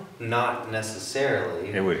 No, Not necessarily.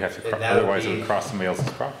 It would have to, That would otherwise it be- would cross somebody else's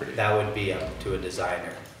property. That would be up to a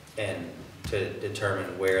designer and to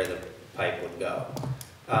determine where the pipe would go.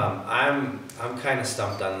 I'm kinda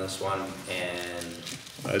stumped on this one, and,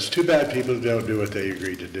 It's too bad people don't do what they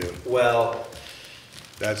agreed to do. well,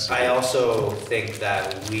 That's. I also think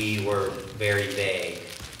that we were very vague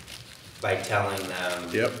by telling them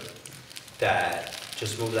Yep, that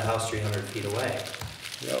just move the house 300 feet away,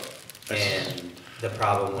 yep. and the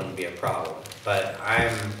problem wouldn't be a problem. But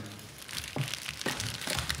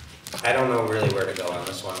I don't know really where to go on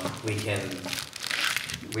this one.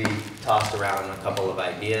 We tossed around a couple of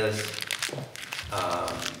ideas.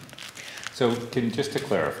 So just to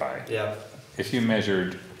clarify, Yeah, if you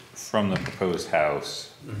measured from the proposed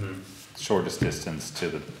house, mhm. shortest distance to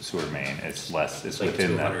the sewer main, it's less, it's It's like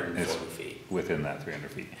within that, 240 it's feet. within that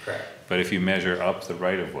 300 feet. Correct, But if you measure up the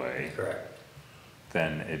right of way, correct.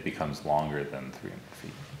 then it becomes longer than 300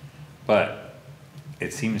 feet. But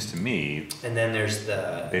it seems to me And then there's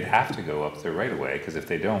the, they'd have to go up their right of way, cause if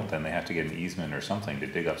they don't, then they have to get an easement or something to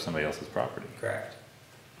dig up somebody else's property, correct.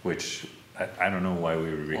 which I don't know why we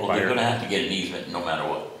would Well, they're gonna require. have to get an easement no matter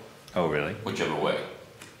what, Oh, really? whichever way.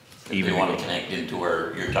 If Even they wanna if- connect into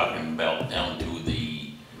where you're talking about down to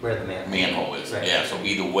the Where the man. manhole is. Right. Yeah, so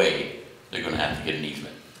either way, they're gonna have to get an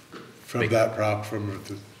easement. From that from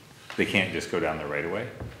the, They can't just go down the right of way?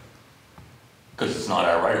 Cause it's not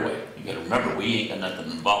our right of way. You gotta remember, we ain't got nothing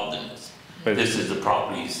involved in this. But- This is the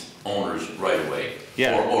property's owner's right of way.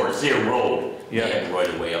 Yeah. Or it's their road, they Yeah. have the right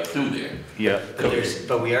of way up through there Yeah.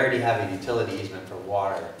 But we already have a utility easement for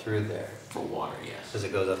water through there, for water, yes. because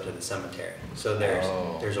it goes up to the cemetery. So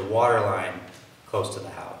Oh. there's a water line close to the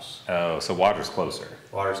house. Oh, so water's closer.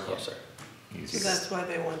 Water's closer. Easy. so that's why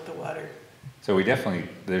they want the water. So we definitely,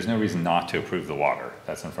 there's no reason not to approve the water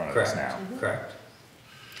that's in front of us Correct, now. correct.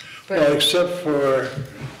 well,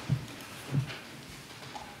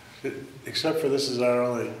 except for this is our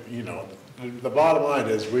only, the bottom line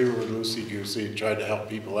is we were loosey-goosey and tried to help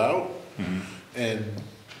people out. Mhm. And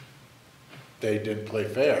they didn't play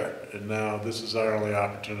fair, and now this is our only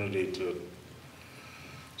opportunity to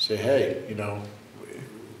say, hey,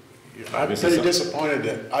 I'm This is pretty some- disappointed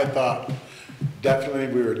that I thought definitely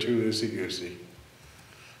we were too loosey-goosey.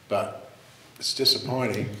 But it's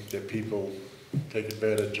disappointing that people take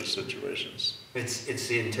advantage of situations. It's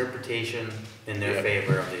the interpretation in their Yeah.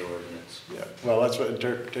 favor of the ordinance. Yeah, well, that's what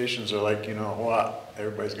interpretations are like, what,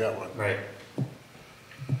 everybody's got one. Right.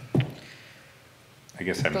 I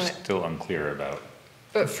guess I'm But- still unclear about,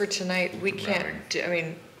 But for tonight, we Routing. can't do, I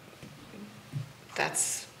mean,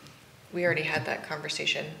 we already had that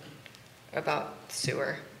conversation about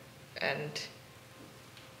sewer, and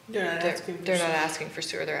they're not asking for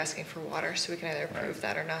sewer, they're asking for water, so we can either approve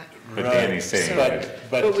that or not. But Right. Danny's saying that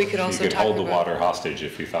But we could you also could talk hold the about. water hostage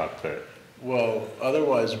if you thought that, Well,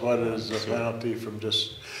 otherwise, what is the penalty from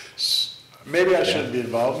just, maybe I shouldn't be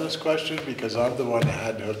involved in this question because I'm the one that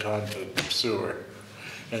had to hook on to sewer.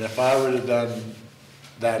 And if I would have done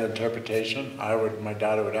that interpretation, my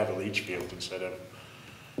daughter would have a leach field instead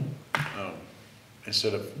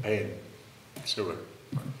of paying sewer.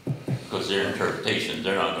 Because their interpretation,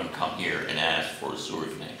 they're not gonna come here and ask for a sewer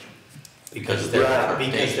connection. Because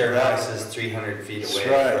Right. their house is 300 feet That's away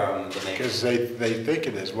right, from the main. because they think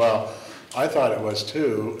it is. Well, I thought it was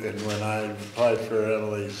too, and when I applied for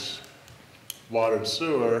Emily's water and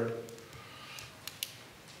sewer,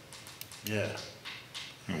 yeah.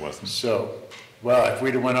 it wasn't. So, well, if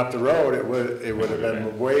we'd have went up the road, it would have been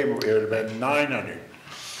it would have been 900.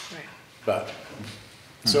 Right. But,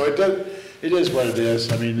 so it is what it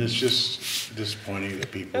is. I mean, it's just disappointing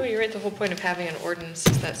that people. Oh, you're right, the whole point of having an ordinance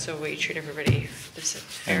is that so we treat everybody the same.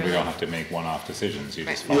 And we don't have to make one-off decisions, you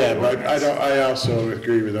just Right. follow Yeah, the but ordinance. I also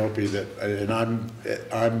agree with Opie that, and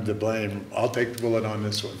I'm to blame. I'll take the bullet on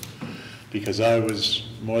this one. Because I was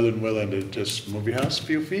more than willing to just move your house a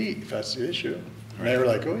few feet if that's the issue. And they were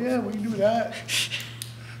like, oh yeah, we can do that.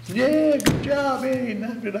 Yeah, good job, hey,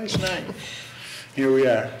 have a nice night. Here we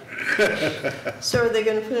are. So are they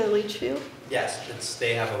gonna put in a leach field? Yes,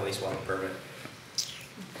 they have a wastewater permit,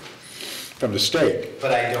 From the state.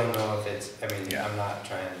 but I don't know if it's, I mean, Yeah. I'm not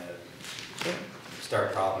trying to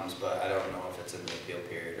start problems, but I don't know if it's in the appeal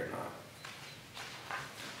period or not.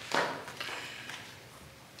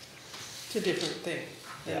 It's a different thing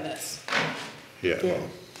than Yeah. this. Yeah, Yeah. well,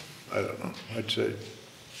 I don't know. I'd say,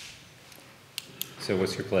 So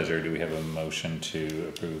what's your pleasure? Do we have a motion to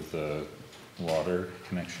approve the water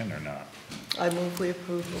connection or not? I move we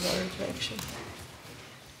approve the water connection. Do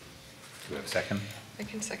we have a second? I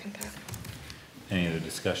can second that. Any other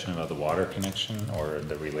discussion about the water connection or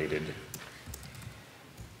the related,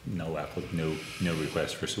 no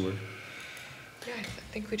request for sewer? Yeah, I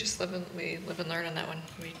think we just live and learn on that one.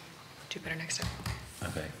 We do better next time.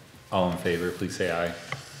 Okay. All in favor, please say aye.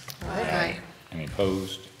 Aye. Any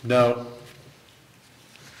opposed? no,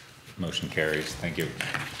 Motion carries. Thank you.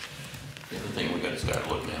 The other thing we gotta start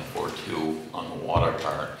looking out for too, on the water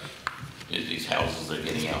part, is these houses are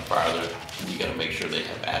getting out farther, you gotta make sure they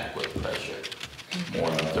have adequate pressure, more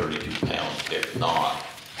than 32 pounds. If not,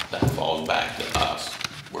 that falls back to us,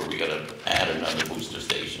 where we gotta add another booster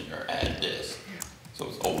station or add this. So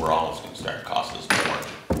it's overall, it's gonna start costing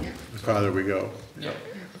us more. the farther we go. Yep.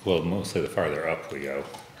 Well, mostly the farther up we go,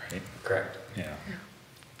 right? Correct. Yeah.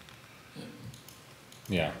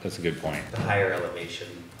 Yeah, that's a good point. The higher elevation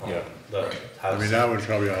on Yeah. the I mean, house. that one's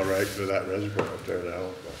probably all right for that reservoir up there now.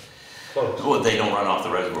 Close. Well, they don't run off the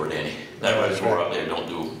reservoir, Danny. That reservoir up there don't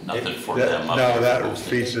do nothing for That- them up there. No, that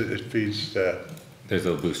feeds, it feeds, There's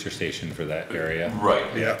a booster station for that area, Right.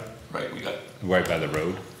 yeah, Right, we got right by the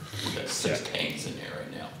road. 6 Yeah. tanks in there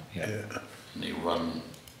right now, Yeah. yeah. and they run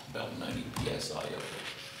about 90 PSI up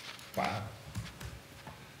there. Wow.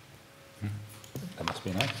 That must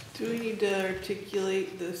be nice. Do we need to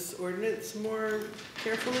articulate this ordinance more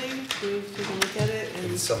carefully? Do we need to take a look at it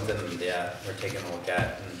and, It's something, yeah, we're taking a look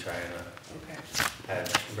at and trying to, okay.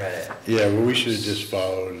 have read it Yeah, well, we should have just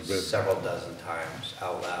followed, but, several dozen times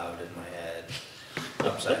out loud in my head,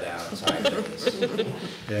 upside down, sideways.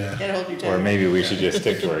 yeah. Gotta hold your Or tongue. maybe we should just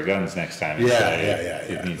stick to our guns next time and Yeah, say,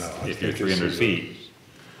 yeah. it needs, No, I if you're think this 300 is feet,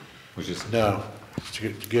 which is, No,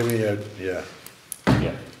 give me a, yeah,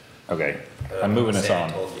 yeah, okay, I'm moving us Sam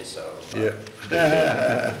on. told you so.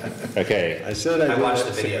 yeah. Okay, I said I I did. watched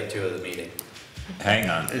the video too of the meeting. hang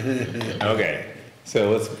on. Okay,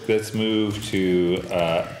 so let's move to,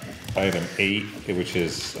 item 8, which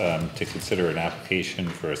is, to consider an application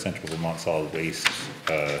for a Central Vermont Solid Waste,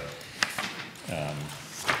 solid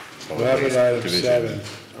We'll have it waste item division. 7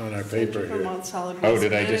 on our paper Central here. Vermont Solid Oh, Waste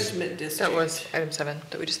did I just- Management District. That was item 7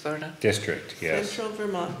 that we just voted on. District, yes. Central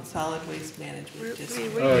Vermont Solid Waste Management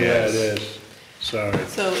District. Oh, yeah, Yes. it is, sorry.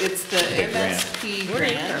 So it's the grant. MSP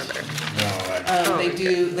grant. No,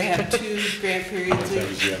 They have 2 grant periods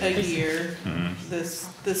a year. Mhm.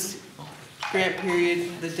 This grant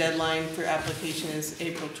period, the deadline for application is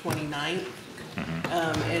April 29th.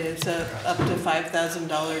 And it's a up to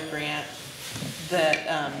 $5,000 grant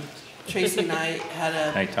that Tracy and I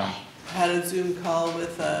Hey, Tom. had a Zoom call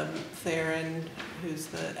with Theron, who's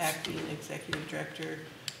the acting executive director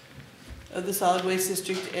of the Solid Waste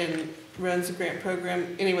District and runs the grant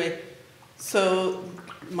program. Anyway, so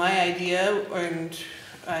my idea, and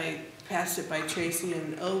I passed it by Tracy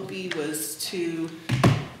and Opie, was to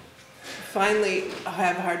finally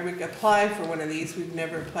have Hardwick apply for one of these. We've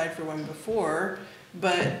never applied for one before,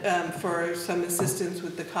 but for some assistance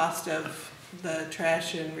with the cost of the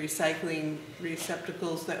trash and recycling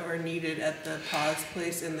receptacles that were needed at the pause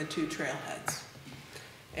place and the 2 trailheads.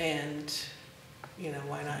 And, you know,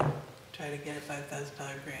 why not try to get a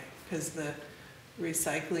 $5,000 grant? Because the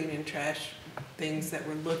recycling and trash things that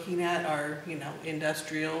we're looking at are, you know,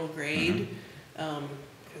 industrial grade,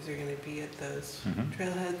 because they're gonna be at those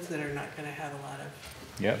trailheads that are not gonna have a lot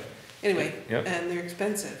of, Yep, anyway, Yep. and they're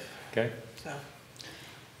expensive, okay. so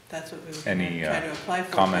that's what we were Any gonna try to apply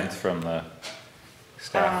for. comments from the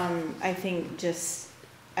staff? I think just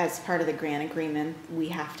as part of the grant agreement, we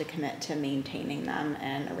have to commit to maintaining them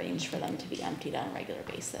and arrange for them to be emptied on a regular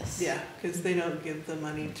basis. Yeah, because they don't give the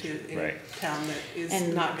money to any Right. town that is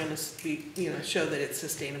And- not gonna speak, you know, show that it's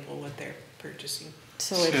sustainable what they're purchasing.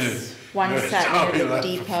 So it's one Yeah, set tell me near the that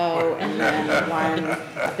depot and then one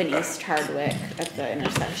up in East Hardwick at the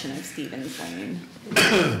intersection of Stevens Lane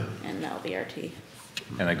and the LVRT.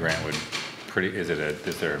 And the grant would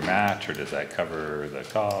is there a match, or does that cover the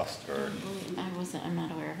cost, or? I'm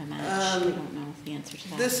not aware of a match. We don't know the answer to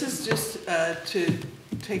that. This is just to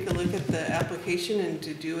take a look at the application and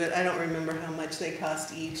to do it. I don't remember how much they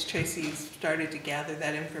cost each. Tracy started to gather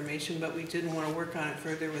that information, but we didn't want to work on it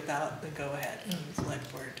further without the go-ahead from the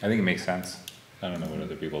select board. I think it makes sense. I don't know what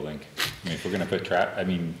other people think. I mean, if we're gonna put I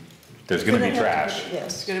mean, there's gonna be trash, It's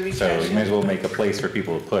Yes. gonna be so trash. you may as well make a place for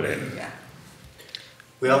people to put it. Yeah.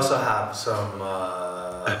 We also have some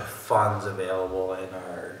funds available in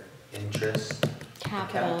our interest.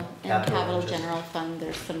 Capital, in Capital capital interest. general fund,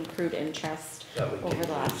 there's some accrued interest That we over can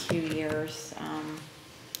the last use. few years.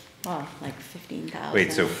 Well, like 15,000.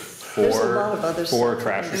 Wait, so There's a lot of other four stuff.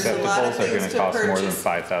 trash There's a lot of receptacles are things gonna to cost more than purchase.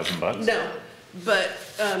 $5,000? No, but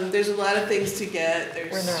there's a lot of things to get.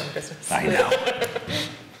 We're in the wrong business. I know.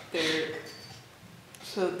 There,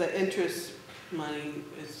 so the interest money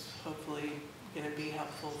is hopefully gonna be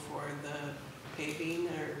helpful for the paving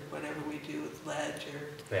or whatever we do with ledge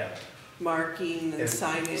or Yeah. marking and And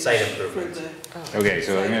signage site for improvements. the. Okay,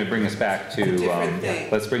 so I'm gonna bring us back to, Different thing.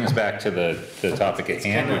 let's bring us back to the topic at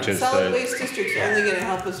hand, which is Solid the, waste district's only gonna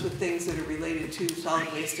help us with things that are related to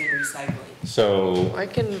solid waste and recycling. so, I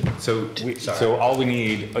can, so all we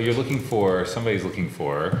need, somebody's looking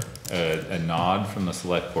for a nod from the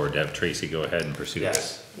select board to have Tracy go ahead and pursue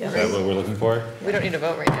this. Yes. Is that what we're looking for? we don't need to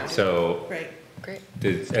vote right now, do we? So, Right. Great.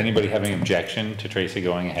 does anybody have any objection to Tracy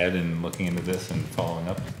going ahead and looking into this and following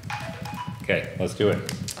up? Okay, let's do it.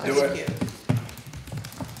 Do Thank it.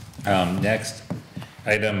 you. Next,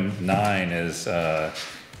 item 9 is, I've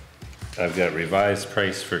got revised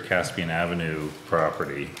price for Caspian Avenue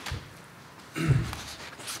property.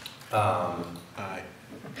 Aye.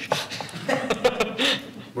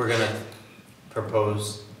 We're gonna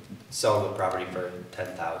propose sell the property for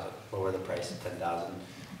 10,000, lower the price to 10,000.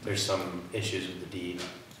 There's some issues with the deed.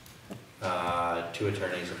 2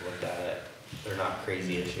 attorneys have looked at it. They're not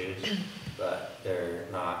crazy issues, but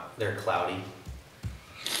they're cloudy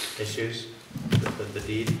issues with the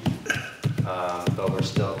deed. But we're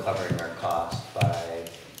still covering our cost by,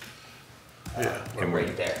 Yeah. we're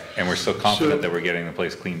right there. And we're still confident So- that we're getting the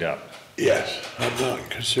place cleaned up. Yes, I'm not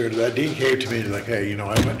concerned. That Dean came to me like, hey, you know,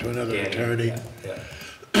 I went to another Yeah, attorney. yeah.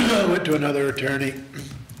 I went to another attorney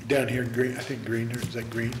down here in Green, I think Green, is that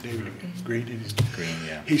Green, David Green? And Green,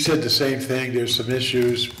 yeah. he said the same thing, there's some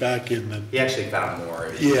issues back in the, He actually found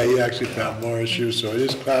more. yeah, he actually found more issues, so it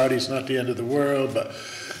is cloudy, it's not the end of the world, but,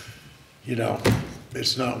 you know,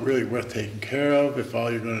 it's not really worth taking care of if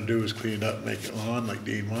all you're gonna do is clean it up, make it lawn like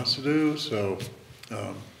Dean wants to do, so,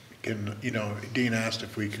 Dean asked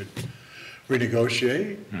if we could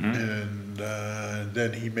renegotiate, and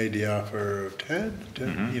then he made the offer of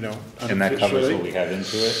 10, you know, And that covers what unofficially. we have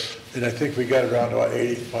into it? And I think we got around about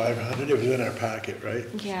 8,500, it was in our packet, right?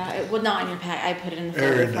 Yeah, well, not in your pack, I put it in the Or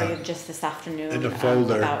folder in for the- you just this afternoon. in the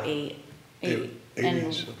folder. About eight, Eight,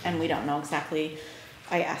 and, something. and we don't know exactly,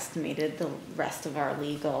 I estimated the rest of our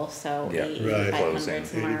legal, so Yeah, right. 8,500,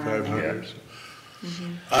 somewhere around there.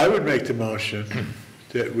 8,500. I would make the motion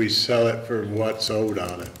that we sell it for what's owed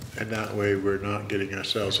on it, and that way we're not getting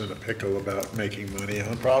ourselves in a pickle about making money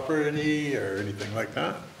on property or anything like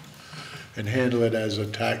that. And handle it as a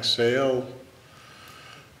tax sale,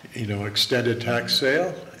 you know, extended tax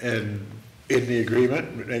sale, and in the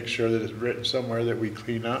agreement, make sure that it's written somewhere that we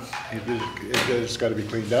clean up. If it's gotta be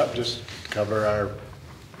cleaned up, just cover our,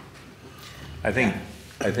 I think,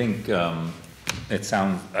 it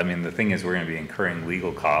sounds, I mean, the thing is, we're gonna be incurring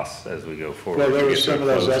legal costs as we go forward. well, there to was get to some of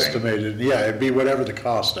those closing. estimated, yeah, it'd be whatever the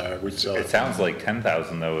costs are, we'd sell It it. sounds like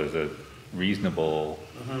 10,000 though is a reasonable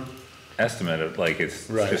estimate of, like, it's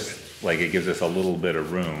Right. just, like it gives us a little bit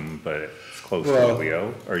of room, but it's close to Well, what we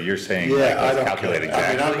owe? Or you're saying like, Yeah, I let's don't calculate care. I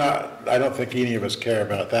mean, exactly? I don't think any of us care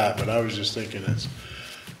about that, but I was just thinking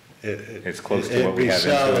It's close to what we have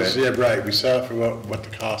sell into it. it. Yeah, right, we sell it for what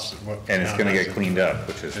the cost, what. And it's gonna get townhouse- cleaned up,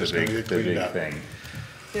 which is It's the gonna big, get the cleaned big up. thing.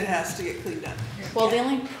 It has to get cleaned up. Well, the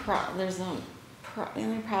only the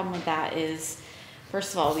only problem with that is,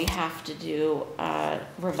 first of all, we have to do a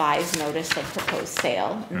revised notice of proposed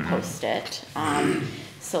sale and post it.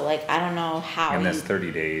 So like, I don't know how And you that's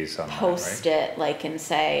 30 days on that, post right? it, like, and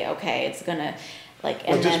say, okay, it's gonna, like,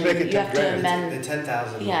 Well, and just make then it you have 10 to grand. amend. The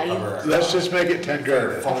 10,000 will Yeah, you- cover our Let's costs. just make it 10 For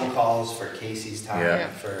grand. phone calls, for Casey's time, Yeah.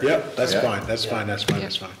 for. Yep, that's Yeah. fine, that's Yeah. fine, that's fine, Yeah.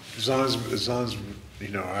 that's fine. As long as, you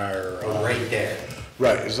know, our. We're right there.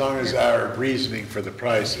 Right, as long as our reasoning for the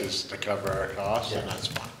price is to cover our costs, then Yeah. that's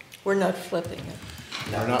fine. We're not flipping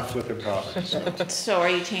it. We're not flipping profits, so, So are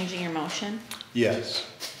you changing your motion? yes.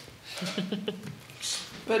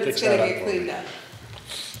 But Fix it's gonna that up get for cleaned me. up.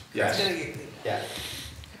 Yes. It's gonna get cleaned up. Yeah.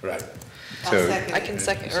 Right. I'll So- second I it. can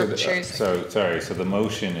second, So, or Sherry second. so, sorry, so the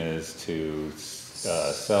motion is to,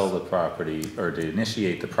 sell the property, or to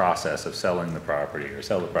initiate the process of selling the property, or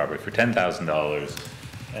sell the property for $10,000,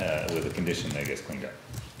 with a condition that it gets cleaned up.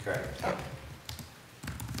 Correct.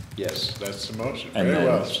 Yes, that's the motion. And Very then-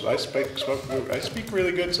 well. I speak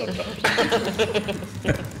really good sometimes.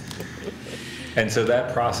 And so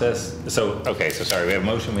that process, so, okay, so sorry, we have a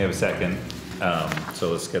motion, we have a second, so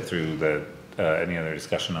let's get through the, any other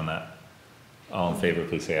discussion on that? All in favor,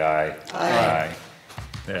 please say aye. Aye.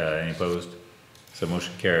 Any opposed? So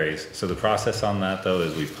motion carries. So the process on that though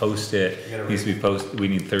is we post it, You gotta needs to be posted, we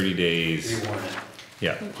need 30 days, Rewarn it.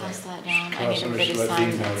 yeah. Can you pass that down? I Pass need it, everybody to let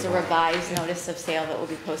sign, Dean know it's a tomorrow. revised notice of sale that will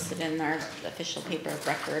be posted in our official paper of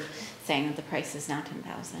record, saying that the price is now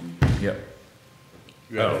 10,000. Yep.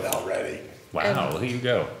 You got it already. Wow, there you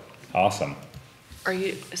go. Awesome. Are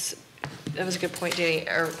you, that was a good point, Danny,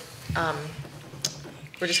 or,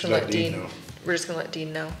 we're just gonna Let let Dean Dean, know. we're just gonna let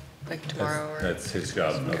Dean know, like tomorrow or? That's his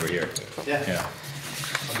job over here. Yeah, Yeah.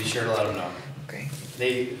 I'll be sure to let them know. Great.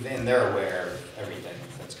 And they're aware of everything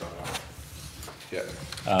that's going on. Yeah.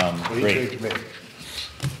 Well, he Great. picked me,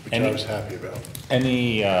 which I Any- was happy about.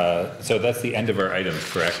 Any, so that's the end of our items,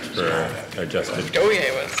 correct, for adjusted? Oh, yeah,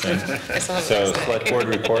 it was. I saw it So last night. select board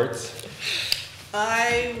reports?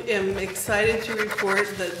 I am excited to report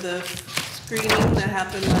that the screening that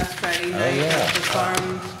happened last Friday night yeah. of the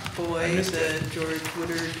Farm Boy, missed the George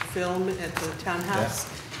Woodard film at the townhouse,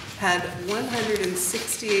 had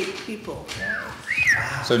 168 people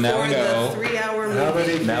So now for we the know, 3-hour How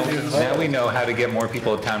movie. many, now we know how to get more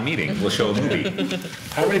people at town meeting. We'll show a movie.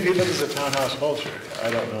 how many people does the townhouse hold, Sherry?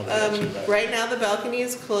 I don't know the answer to that. Right now, the balcony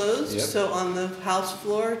is closed, Yep. so on the house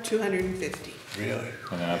floor, 250 Really?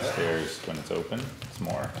 And then upstairs, when it's open, it's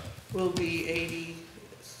more. will be 80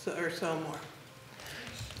 or so more.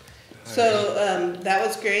 So, that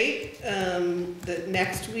was great. The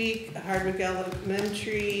next week, Hardwick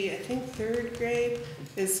Elementary, I think 3rd grade,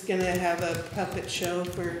 is gonna have a puppet show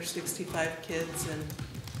for 65 kids and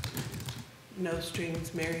no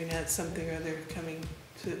strings marionettes, something or other coming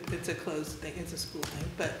to, it's a closed thing, it's a school thing,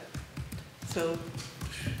 but, so,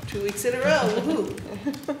 2 weeks in a row, woo-hoo.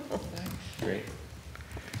 Great.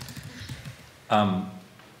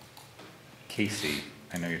 Casey,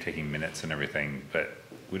 I know you're taking minutes and everything, but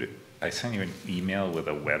would it, I sent you an email with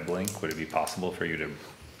a web link. Would it be possible for you to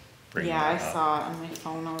bring Yeah, I that up? saw it on my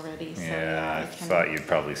phone already, so Yeah, I can- thought you'd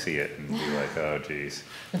probably see it and be like, oh geez.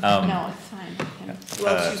 No, it's fine. I can-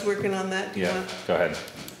 Well, she's working on that, do you Yeah, want? go ahead.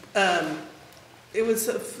 It was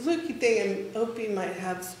a fluky thing, and Opie might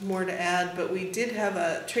have some more to add, but we did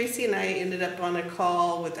have Tracy and I ended up on a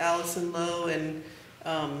call with Allison Lowe and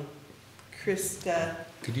Krista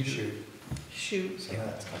Could you Shoot. So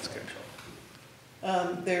that's good.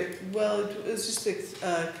 Well, it was just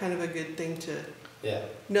kind of a good thing to Yeah.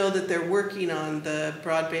 know that they're working on the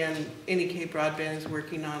broadband, NEK Broadband is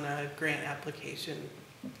working on a grant application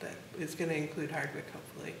that is gonna include Hardwick,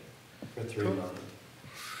 hopefully, For 3 months.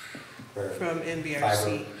 For from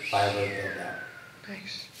NBRC. fiber build out.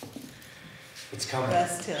 Nice. It's coming.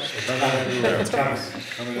 West Hill, It's coming.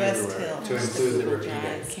 Coming West everywhere. Hill. To include the Google repeater.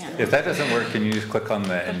 Drive, can't- If that doesn't work, can you just click on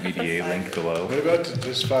the NVDA link below? What about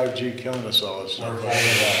this 5G killing us all? It's We're not holding right.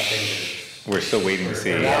 our fingers. We're still waiting to see.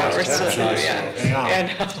 Yeah, We're still, it's yeah. Hang on, Yeah, I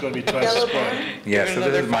know. it's gonna be twice as quick. Yeah, Give it so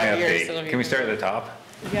another this is my 5 years, it'll update. be Can we better. start at the top?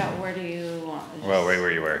 Yeah, where do you want? Well, right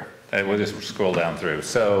where you were. We'll just scroll down through.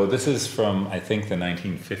 So this is from, I think, the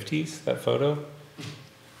 1950s, that photo?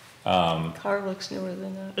 Car looks newer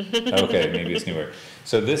than that. Okay, maybe it's newer.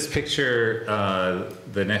 So this picture,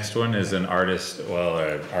 the next one is an artist, well,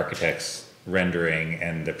 an architect's rendering,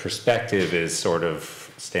 and the perspective is sort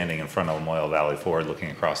of standing in front of Lamoille Valley Ford,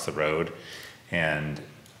 looking across the road, and,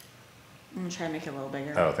 I'm gonna try to make it a little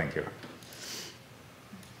bigger. oh, thank you.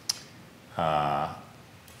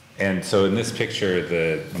 And so in this picture,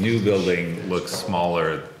 the new building looks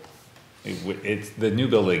smaller. The new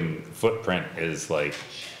building footprint is like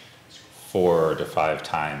 4 to 5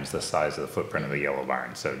 times the size of the footprint of the yellow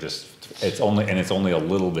barn, so it's only a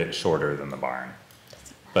little bit shorter than the barn.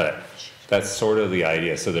 But that's sort of the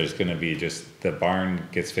idea, so there's gonna be just, the barn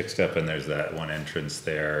gets fixed up and there's that one entrance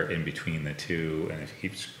there in between the two, and if you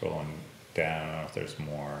keep scrolling down, I don't know if there's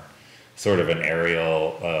more, sort of an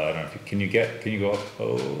aerial, I don't know if you, can you go up,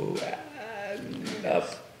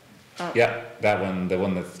 up? Yeah, that one, the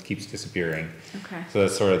one that keeps disappearing. Okay. So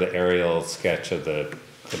that's sort of the aerial sketch of the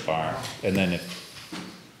barn, and then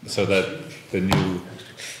so that the new,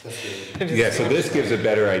 yeah, so this gives a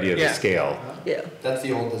better idea of the Yeah. scale. Yeah. That's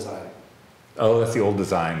the old design. Oh, that's the old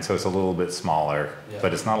design, so it's a little bit smaller, Yeah.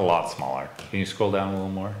 but it's not a lot smaller. Can you scroll down a little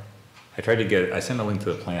more? I sent a link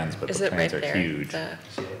to the plans, but Is the it right plans are there? huge.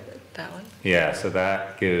 That one? Yeah, so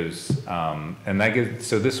that gives,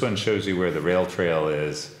 so this one shows you where the rail trail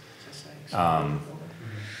is,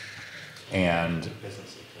 and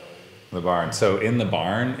the barn. So in the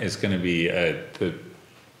barn is gonna be the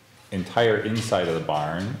entire inside of the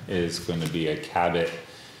barn is going to be a Cabot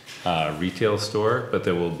retail store, but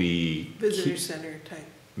there will be Visitor center type.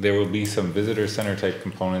 there will be some visitor center type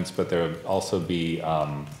components, but there will also be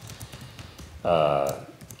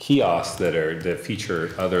kiosks that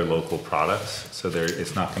feature other local products. So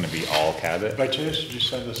it's not going to be all Cabot. By chance, did you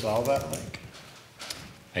send us all that link?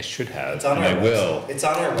 I should have, It's on and our I will, website. It's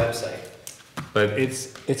on our website. but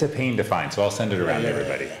it's a pain to find, so I'll send it around to Yeah, yeah,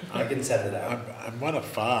 everybody. I can send it out. I'm one of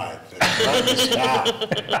 5. It's not to stop. I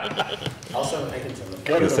can send it.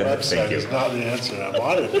 Go to You'll the send it, thank website you. is not the answer I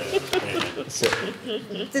wanted.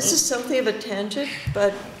 This is something of a tangent,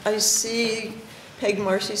 but I see Peg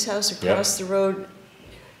Marcy's house across the road.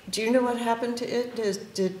 Do you know what happened to it?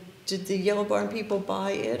 Did the Yellow Barn people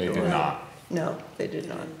buy it? They did or- not. No, they did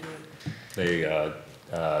not. They,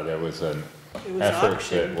 there was an It was effort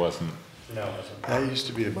auctioned. that wasn't, No, it wasn't. That used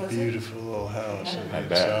to be a beautiful little house on the I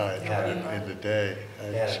bet. inside Yeah. in the day. I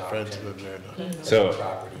Yeah, had some friends auction. lived there now. so.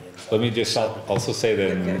 Property inside. Let me just also say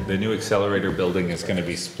that the new accelerator building is gonna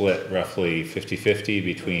be split roughly 50-50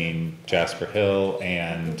 between Jasper Hill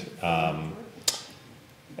and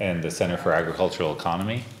the Center for Agricultural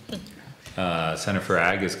Economy. Center for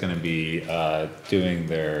Ag is gonna be, doing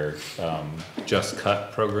their, Just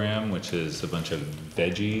Cut program, which is a bunch of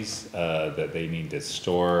veggies, that they need to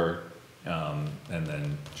store, and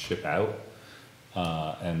then ship out.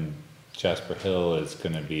 And Jasper Hill is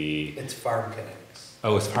gonna be, It's Farm Connects.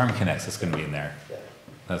 oh, it's Farm Connects, it's gonna be in there. Yeah.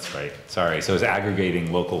 That's right, sorry, so it's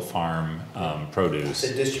aggregating local farm, It's a produce,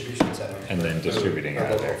 distribution center. And then distributing it For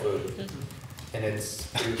out local there. food. And it's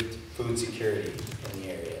food security in the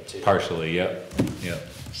area too. partially, yep, yep.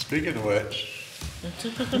 Speaking of which,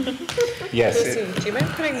 Yes, Lucy, do you mind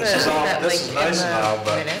putting This is all- that this link is in nice and all, the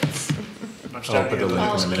but- minutes? I'm put starting the to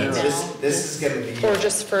link get in the minutes. This is gonna be. Or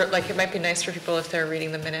just for, like, it might be nice for people if they're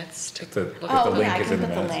reading the minutes to The- look the at Oh, the link yeah, I is can in the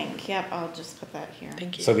put the minutes. link, yep, I'll just put that here.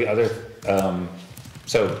 Thank you. so the other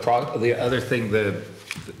thing,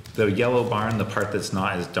 the yellow barn, the part that's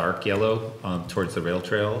not as dark yellow, towards the rail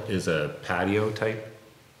trail, is a patio type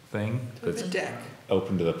thing It's that's a deck.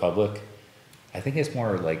 open to the public. I think it's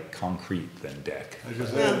more like concrete than deck.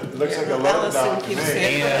 because it looks like a load dock to keeps me.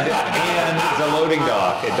 saying- And it's a loading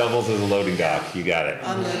dock, it doubles as a loading dock, you got it.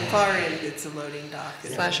 On the far end, it's a loading dock.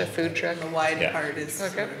 Slash a food truck. The wide Yeah. part is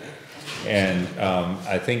sort Okay. of a- And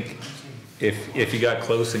I think if you got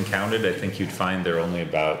close and counted, I think you'd find there are only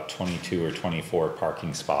about 22 or 24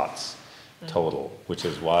 parking spots total, which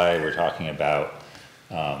is why we're talking about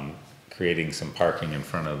creating some parking in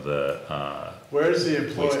front of the, Where's the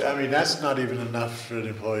employee, I mean, that's not even enough for an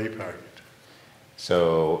employee parking.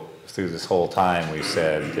 so through this whole time, we've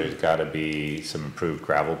said there's gotta be some improved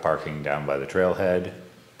gravel parking down by the trailhead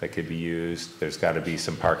that could be used. There's gotta be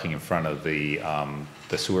some parking in front of the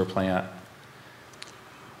sewer plant.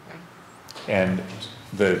 And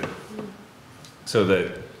so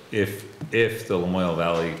that if the Lamoille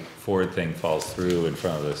Valley Ford thing falls through in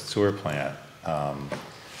front of the sewer plant,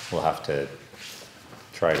 we'll have to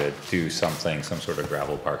try to do something, some sort of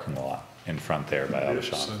gravel parking lot in front there by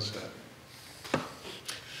Beautiful Aubuchon. sunset.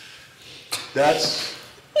 That's,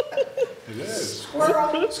 it is.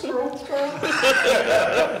 Squirrel.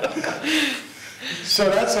 So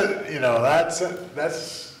that's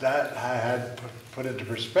that I had put into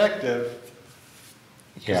perspective.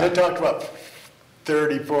 Because they Yeah, talked about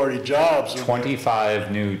 30, 40 jobs.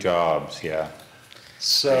 25 new jobs, yeah.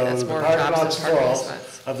 So That's the more parking jobs than lot's parking full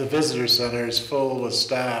spots. of the visitor center is full with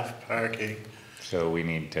staff parking. So we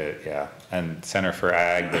need to, yeah, and Center for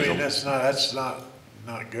Ag, I there's mean, a, that's not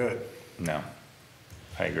good. no,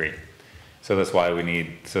 I agree. So that's why we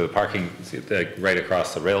need, so the parking, like, right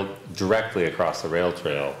across the rail, directly across the rail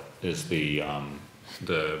trail is the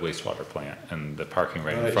wastewater plant, and the parking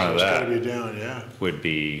right in front of It's gotta that be down, yeah. would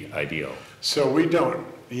be ideal. So we don't,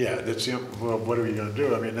 yeah, that's, well, what are we gonna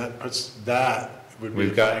do? I mean, that would be a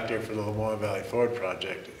We've got- factor for the Lamoille Valley Ford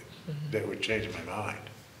project that would change my mind.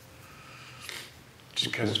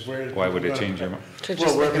 Just because we're. Why would it change your mind? To Well,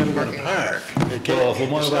 just we're make it gonna parking. park. Well, if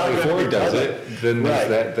Lamoille Valley Ford does it, then Right.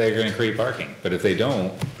 they're gonna create parking, but if they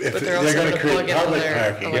don't, If But they're also gonna gonna create plug into public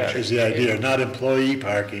their parking, is the electric- idea, not employee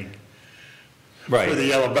parking right. for the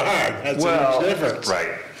yellow barn. That's a Well, huge difference.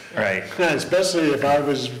 right, Yeah, especially if I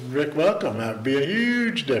was Rick Welcome, that would be a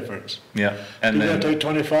huge difference. yeah, and You're gonna then take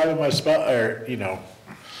 25 of my spot, or,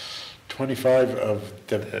 25 of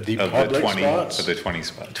the of the public 20, spots? of the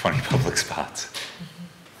 20 public spots.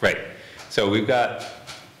 Right, so we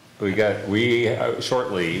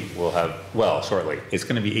shortly will have, well, shortly, it's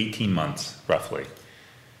gonna be 18 months roughly.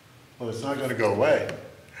 Well, it's not gonna go away.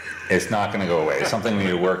 It's not gonna go away, it's something we need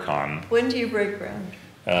to work on. When do you break ground?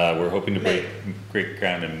 We're hoping to break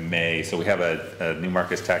ground in May, so we have a new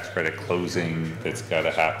markets tax credit closing that's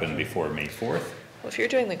gotta happen before May 4th. Well, if you're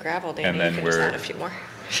doing the gravel, Danny, And you then can just we're- add a few more.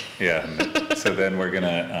 Yeah, so then we're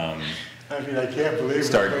gonna, I mean, I can't believe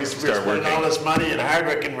Start- we're start spending all working. this money in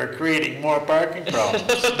Hardwick and we're creating more parking problems.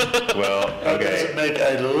 well, That okay, doesn't make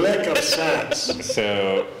a lick of sense.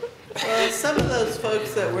 so, Well, some of those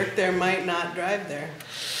folks that work there might not drive there,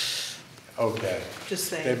 Okay, just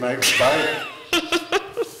they saying. might buy it.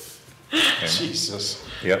 Jesus.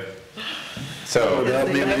 yep. So. Well,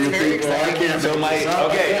 maybe That's you very people, I can't So make my- this up. I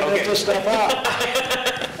okay, can't make okay. this stuff up.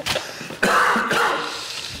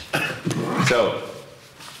 So,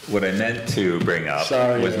 what I meant to bring up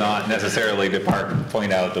Sorry. was not necessarily to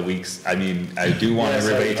point out the weeks, I mean, I do want Yes,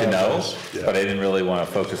 everybody to know, apologize. Yeah. but I didn't really wanna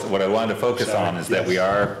focus, what I wanted to focus Sorry, on is that we yes.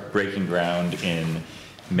 are breaking ground in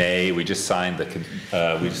May. We just signed the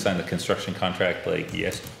construction contract like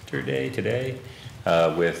yesterday, today,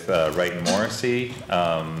 with Wright and Morrissey.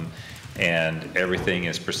 And everything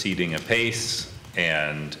is proceeding apace,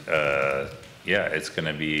 and, yeah, it's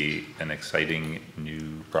gonna be an exciting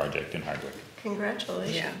new project in Hardwick.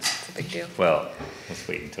 Congratulations. Yeah, it's a big deal. Well, let's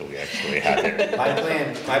wait until we actually have it.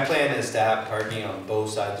 My plan is to have parking on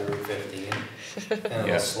both sides of Route 15, and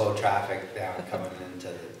Yeah. it'll slow traffic down coming into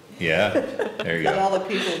the, Yeah, there you But go. all the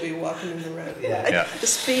people will be walking in the road. yeah. Yeah, The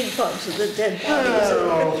speed bumps with the dead bodies.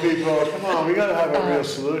 Oh, people, come on, we gotta have a real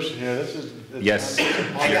solution here. This is. it's yes,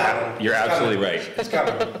 not- I got one. you're It's absolutely coming. right. It's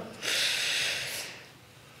coming.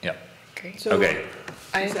 Yeah, Great. So, okay.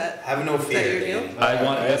 is that, Have no Is that fear, your deal?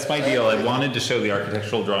 Danny. That's my deal. I wanted to show the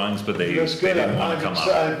architectural drawings, but they That's good. didn't wanna come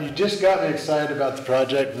up. You just got me excited about the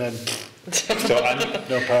project and then So I'm,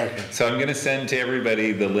 no parking. so I'm gonna send to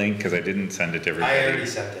everybody the link, cause I didn't send it to I everybody. already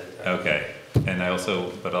sent it. Okay, and I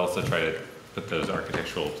also try to put those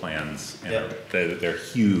architectural plans, Yeah. they're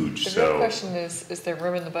huge, The real so. question is there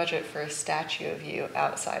room in the budget for a statue of you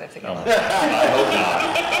outside of the Oh, gallery?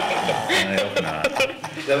 I hope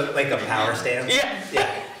not. Like the power stands? Yeah.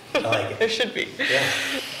 Yeah, I like it, There should be. yeah.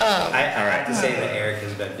 I have to say that Eric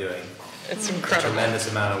has been doing It's a incredible. tremendous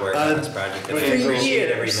amount of work on this project, and I For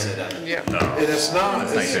appreciate every years. minute of it. Yeah. No. And it's not,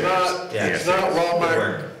 That's nice of yours. Yeah. it's not Walmart,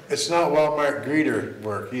 Work. it's not Walmart greeter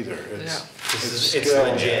work either. It's, No. It's skill.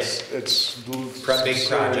 legit. It's Big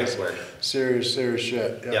project work. serious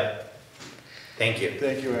shit. Yeah. Yep. Thank you.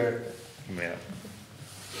 Thank you, Eric. Yeah.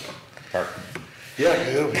 Park, Yeah, 'cause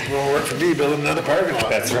it'll be more work for me building another parking lot.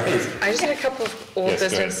 that's right. I just had a couple of old Yes, go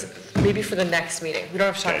ahead. business, maybe for the next meeting. We don't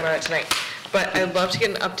have to talk Okay. about it tonight. But I'd love to get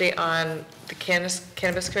an update on the Cannabis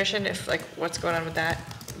Commission, if like, what's going on with that.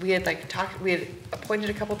 We had appointed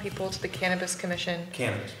a couple people to the Cannabis Commission,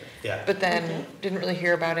 Cannabis, yeah. but then didn't really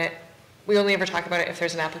hear about it. We only ever talk about it if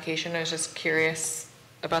there's an application. I was just curious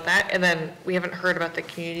about that. And then we haven't heard about the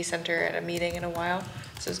community center at a meeting in a while.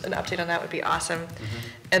 So an update on that would be awesome.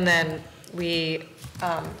 And then we,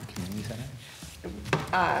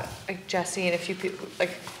 like Jesse and a few people,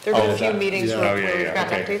 like, there've been Oh, a few that- meetings yeah. where Oh, yeah, where we've yeah,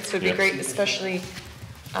 gotten okay. updates, so it'd be Yep. great, especially,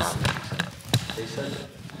 They said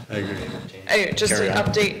I agree. anyway, just Carry an on.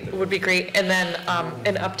 update would be great. And then,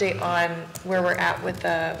 an update on where we're at with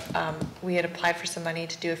the, we had applied for some money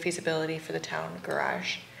to do a feasibility for the town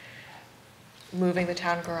garage. moving the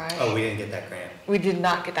town garage? Oh, we didn't get that grant. We did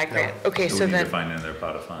not get that No. grant. Okay, So so we need to then, find another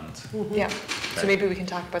pot of funds. yeah, so Okay. maybe we can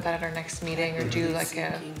talk about that at our next meeting or do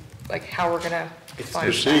like how we're gonna It's fund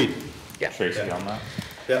Proceed. that. Yeah, Tracy Yeah. on that?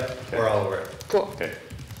 Yep, we're all over it. cool. Okay,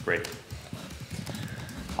 great.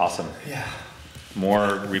 Awesome. Yeah.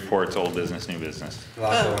 More reports, old business, new business. A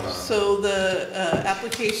lot going on. So the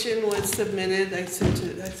application was submitted, I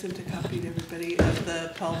sent a copy to everybody of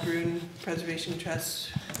the Paul Brun Preservation Trust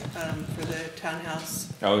for the townhouse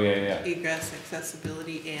Oh, yeah, egress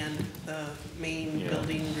accessibility and the main Yeah.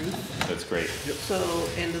 building roof. That's great. So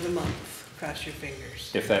end of the month, cross your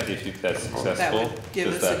fingers. If that's That successful, would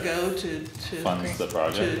give does us a that go to funds the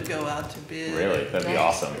project? to go out to bid. Really? That'd be Nice.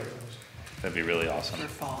 awesome. That'd be really awesome. For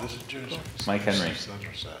fall. This is June. Mike Henry.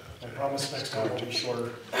 I promise next time I'll be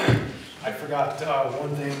shorter. I forgot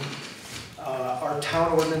one thing. Our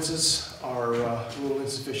town ordinances are a little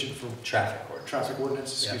insufficient for traffic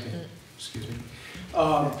ordinance, excuse me.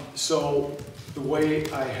 So the way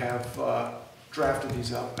I have drafted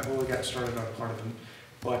these up, I've only got started on part of them,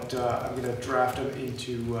 but I'm gonna draft them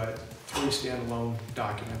into 3 standalone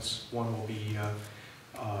documents. One will be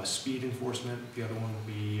speed enforcement, the other one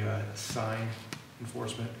will be sign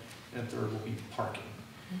enforcement, and the third will be parking.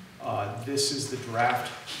 This is the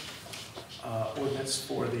draft ordinance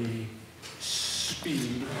for the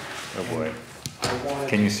speed. Oh, boy. I wanted.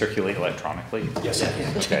 Can you circulate electronically? Yes, I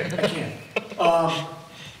can. Okay. I can.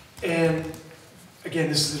 And again,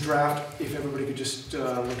 this is a draft. If everybody could just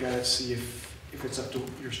look at it, see if it's up to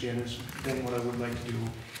your standards. Then what I would like to do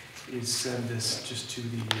is send this just to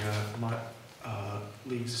the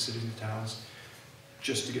leagues of cities and towns,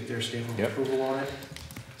 just to get their stamp of Yep. approval on it.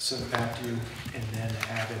 Send it back to you, and then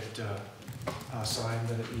have it signed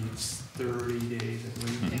that it needs 30 days, I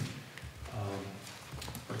believe. Mhm.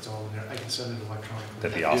 But it's all in there. I can send it electronically.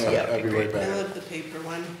 That'd be awesome. Yeah, That'd be that'd be way great. I better. love the paper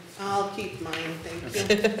one. I'll keep mine, thank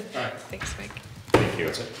you. All right. Thanks, Mike. Thank you.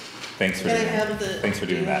 That's it. Thanks for Can I doing have that. the? Thanks for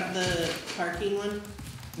doing do you have that. the parking one?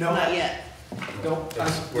 No, Not yet. no.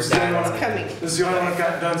 We're This is the only done. one- It's coming. This is the only one I've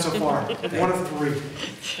gotten done so far. One of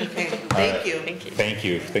 3. Okay, right. thank you. Thank you. Thank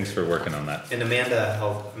you. Thanks for working on that. And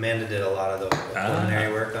Amanda did a lot of the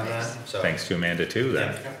preliminary work on that, so. Thanks to Amanda too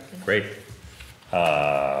then. Yeah. Great.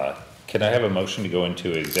 Can I have a motion to go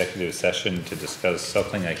into executive session to discuss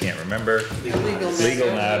something I can't remember?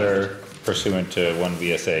 Legal matter pursuant to 1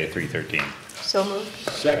 VSA 313. So moved.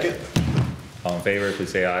 Second? All in favor,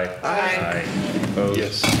 please say aye. Aye. Opposed?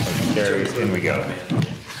 Yes. Motion carries, in we go.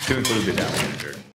 To include the town manager.